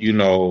 a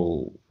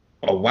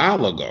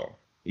while ago.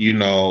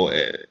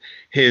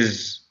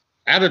 His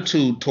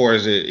attitude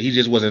towards it, he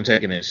just wasn't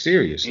taking it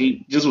seriously.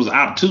 He just was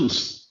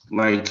obtuse,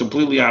 like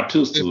completely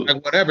obtuse to it.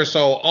 Like whatever.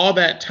 So all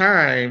that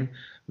time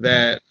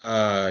that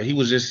he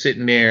was just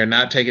sitting there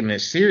not taking it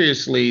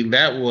seriously,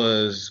 that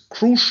was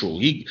crucial.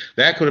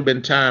 That could have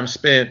been time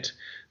spent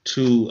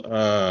to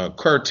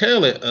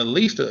curtail it at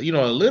least, a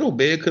little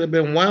bit. It could have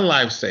been one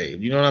life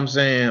saved. You know what I'm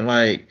saying?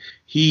 Like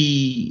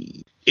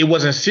it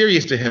wasn't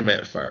serious to him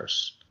at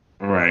first.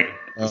 Right.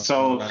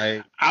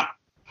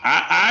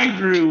 I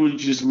agree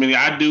with you, Smitty.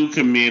 I do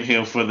commend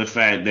him for the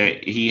fact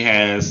that he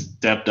has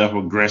stepped up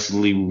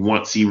aggressively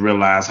once he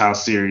realized how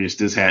serious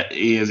this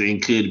is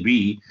and could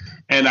be.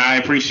 And I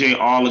appreciate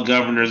all the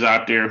governors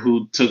out there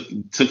who took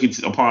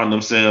it upon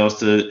themselves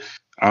to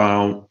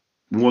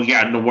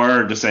gotten the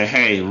word to say,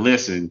 hey,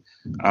 listen,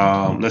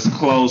 let's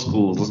close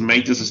schools. Let's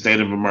make this a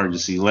state of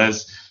emergency.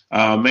 Let's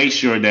make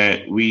sure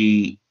that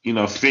we,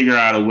 figure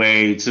out a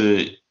way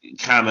to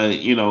kind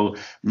of,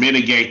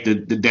 mitigate the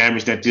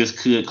damage that this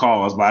could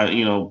cause by,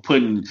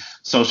 putting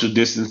social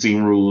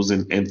distancing rules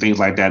and things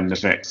like that in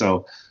effect.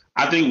 So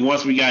I think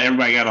once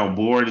everybody got on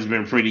board, it's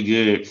been pretty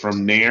good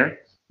from there.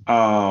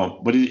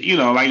 But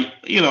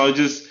it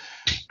just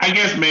I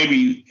guess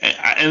maybe,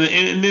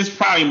 and this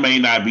probably may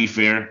not be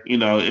fair.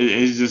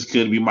 It just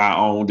could be my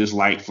own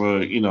dislike for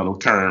the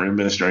current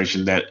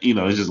administration that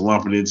is just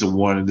lumping into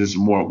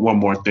one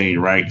more thing,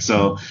 right?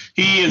 So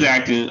he is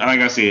acting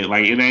like I said,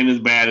 like it ain't as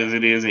bad as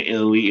it is in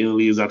Italy.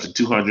 Italy is up to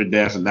 200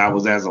 deaths, and that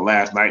was as of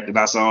last night that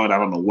I saw it. I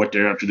don't know what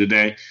they're up to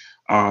today.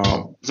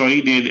 So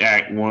he did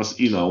act once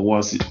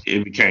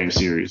it became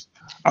serious.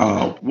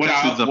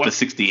 Texas up to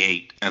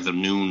 68 as of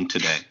noon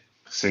today.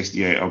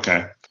 68,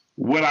 okay.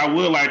 What I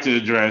would like to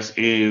address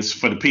is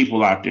for the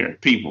people out there.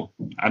 People,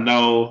 I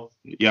know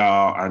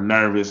y'all are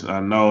nervous. I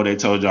know they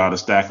told y'all to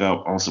stack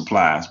up on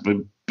supplies, but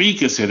be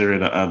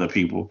considerate of other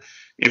people.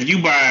 If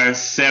you buy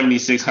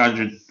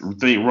 7,600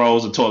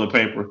 rolls of toilet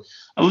paper,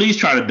 at least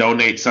try to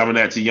donate some of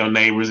that to your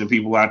neighbors and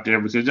people out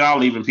there because y'all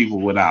leaving people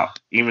without,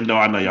 even though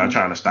I know y'all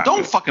trying to stop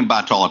Don't it. fucking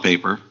buy toilet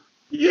paper.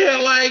 Yeah,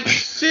 like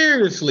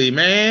seriously,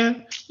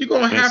 man. You're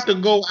going to have to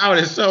go out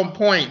at some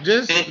point.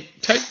 Just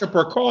take the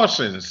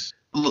precautions.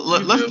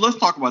 Let's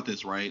talk about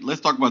this, right?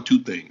 Let's talk about two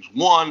things.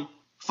 One,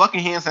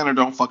 fucking hand sanitizer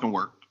don't fucking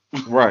work.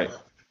 Right.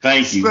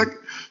 Thank you.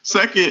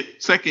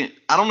 Second,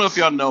 I don't know if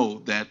y'all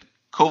know that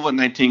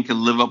COVID-19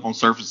 can live up on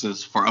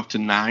surfaces for up to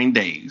 9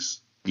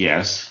 days.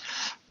 Yes.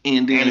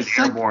 And it's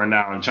airborne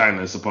now in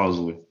China,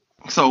 supposedly.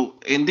 So,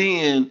 and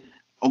then,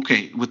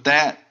 okay, with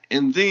that,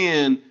 and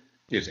then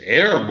it's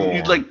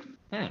airborne.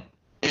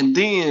 And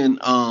then,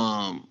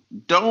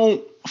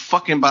 don't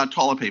fucking buy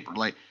toilet paper.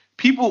 Like,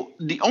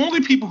 the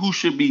only people who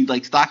should be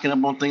like stocking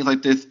up on things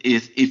like this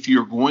is if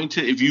you've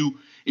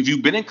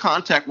been in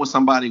contact with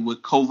somebody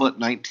with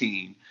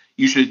COVID-19,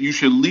 you should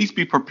at least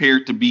be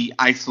prepared to be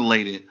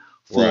isolated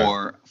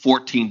for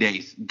 14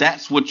 days.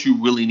 That's what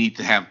you really need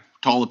to have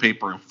toilet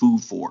paper and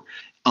food for.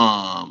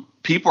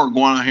 People are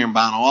going out here and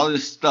buying all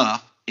this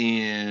stuff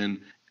and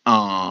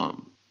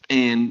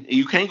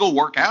you can't go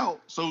work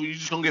out, so you're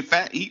just gonna get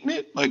fat eating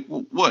it. Like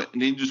what?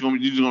 And then you're just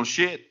gonna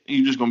shit.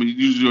 And you're gonna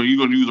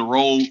use a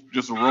roll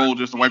just to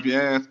wipe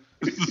your ass.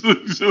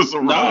 Just a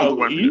roll to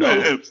wipe your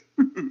ass.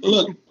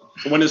 Look,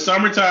 when the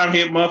summertime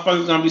hit,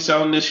 motherfuckers gonna be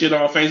selling this shit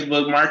on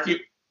Facebook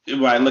Market.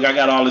 Like, look, I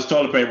got all this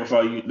toilet paper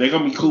for you. They're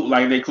gonna be cool,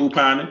 like they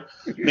couponing.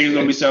 Niggas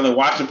gonna be selling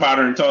washing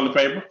powder and toilet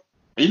paper.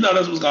 And you know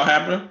that's what's gonna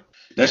happen.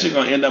 That shit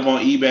gonna end up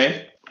on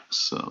eBay.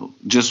 So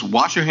just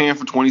wash your hand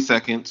for 20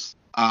 seconds.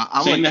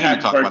 I'm going to let Keenan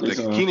talk about this.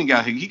 Keenan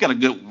got a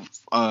good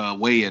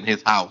way in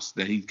his house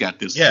that he's got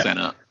this set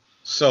up.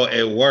 So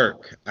at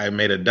work, I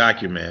made a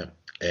document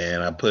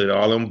and I put it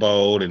all in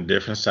bold and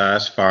different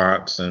size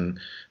fonts and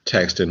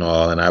text and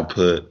all. And I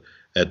put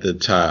at the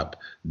top,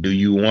 do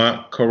you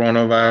want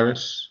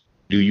coronavirus?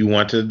 Do you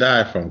want to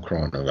die from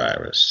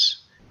coronavirus?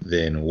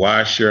 Then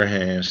wash your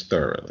hands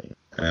thoroughly.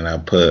 And I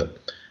put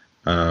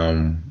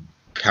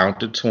count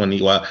to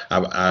 20. Well,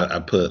 I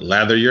put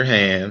lather your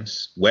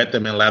hands, wet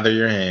them and lather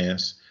your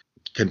hands.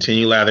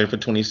 Continue lathering for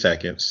 20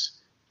 seconds.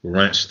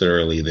 Rinse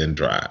thoroughly, then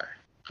dry.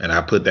 And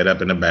I put that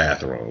up in the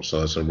bathroom,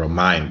 so it's a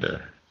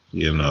reminder,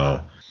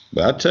 But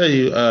I'll tell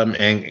you,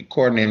 and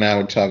Courtney and I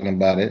were talking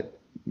about it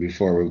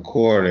before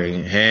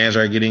recording. Hands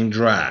are getting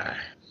dry,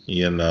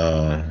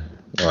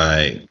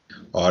 like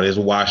all this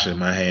washing,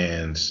 my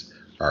hands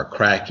are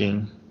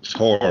cracking. It's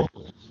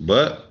horrible,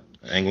 but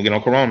I ain't gonna get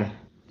no corona.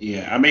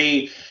 Yeah, I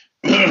mean,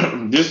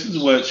 this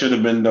is what should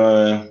have been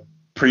done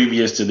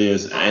previous to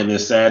this, and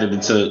it's sad that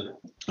it took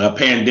a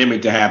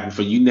pandemic to happen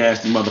for you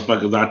nasty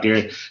motherfuckers out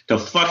there to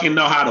fucking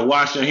know how to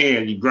wash your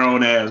hands, you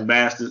grown ass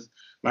bastards.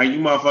 Like, you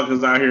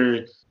motherfuckers out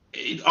here,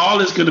 all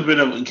this could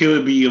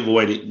be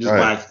avoided just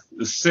by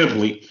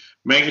simply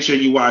making sure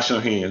you wash your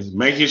hands,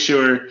 making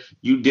sure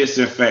you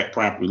disinfect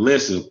properly.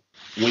 Listen,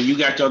 when you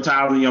got your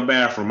towels in your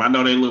bathroom, I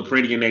know they look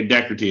pretty and they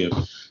decorative.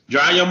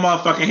 Dry your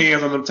motherfucking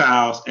hands on them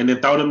towels and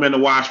then throw them in the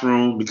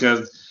washroom,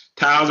 because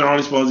towels are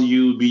only supposed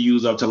to be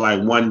used up to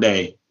like 1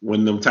 day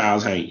when them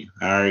towels hang.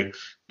 All right.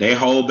 They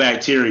hold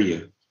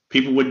bacteria.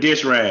 People with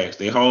dish rags,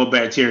 they hold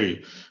bacteria.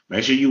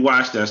 Make sure you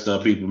wash that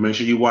stuff, people. Make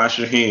sure you wash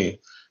your hands.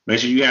 Make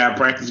sure you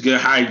practice good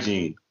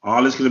hygiene.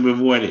 All this could have been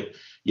avoided.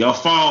 Your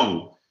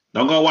phone.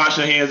 Don't go wash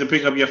your hands and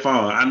pick up your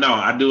phone. I know.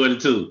 I do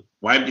it too.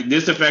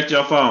 Disinfect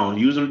your phone.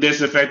 Use them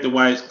disinfectant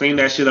wipes. Clean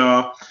that shit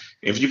off.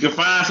 If you can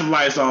find some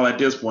Lysol at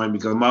this point,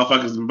 because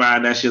motherfuckers been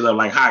buying that shit up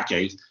like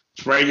hotcakes,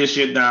 spray your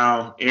shit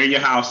down, air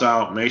your house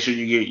out, make sure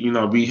you get,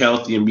 be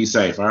healthy and be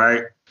safe, all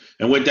right?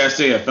 And with that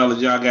said, fellas,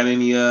 y'all got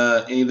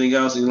anything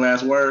else? Any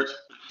last words?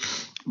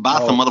 Buy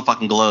some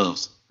motherfucking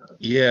gloves.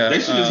 Yeah. They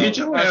should just hit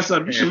your ass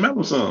up. You should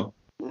remember some.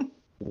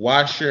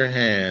 Wash your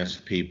hands,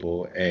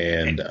 people.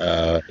 And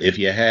if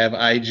you have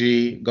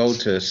IG, go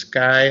to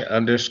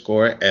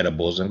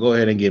Sky_edibles and go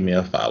ahead and give me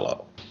a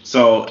follow.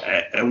 So,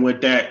 and with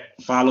that,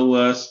 follow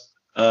us.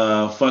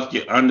 Fuck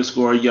your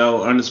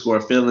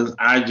 _yo_feelings,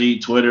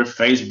 IG, Twitter,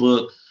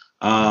 Facebook.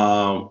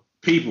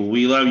 People,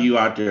 we love you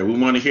out there. We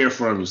want to hear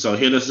from you. So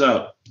hit us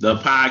up. The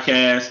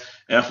podcast,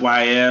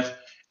 FYF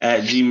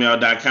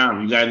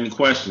 @gmail.com. You got any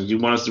questions? You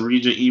want us to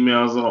read your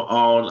emails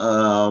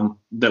on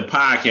the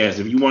podcast?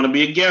 If you want to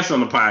be a guest on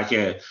the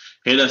podcast,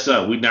 hit us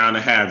up. We down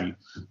to have you.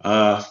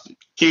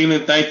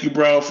 Keelan, thank you,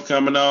 bro, for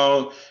coming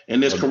on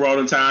in this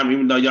corona time.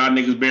 Even though y'all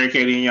niggas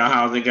barricaded in y'all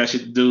house, ain't got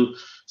shit to do.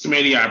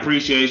 Smitty, I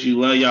appreciate you.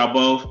 Love y'all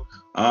both.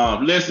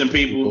 Listen,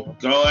 people,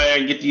 go ahead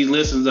and get these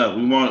listens up.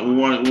 We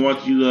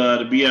want you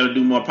to be able to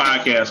do more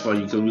podcasts for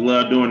you because we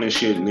love doing this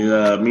shit and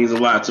it means a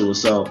lot to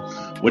us. So,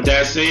 with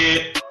that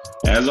said,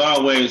 as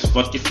always,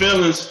 fuck your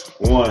feelings.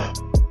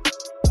 1.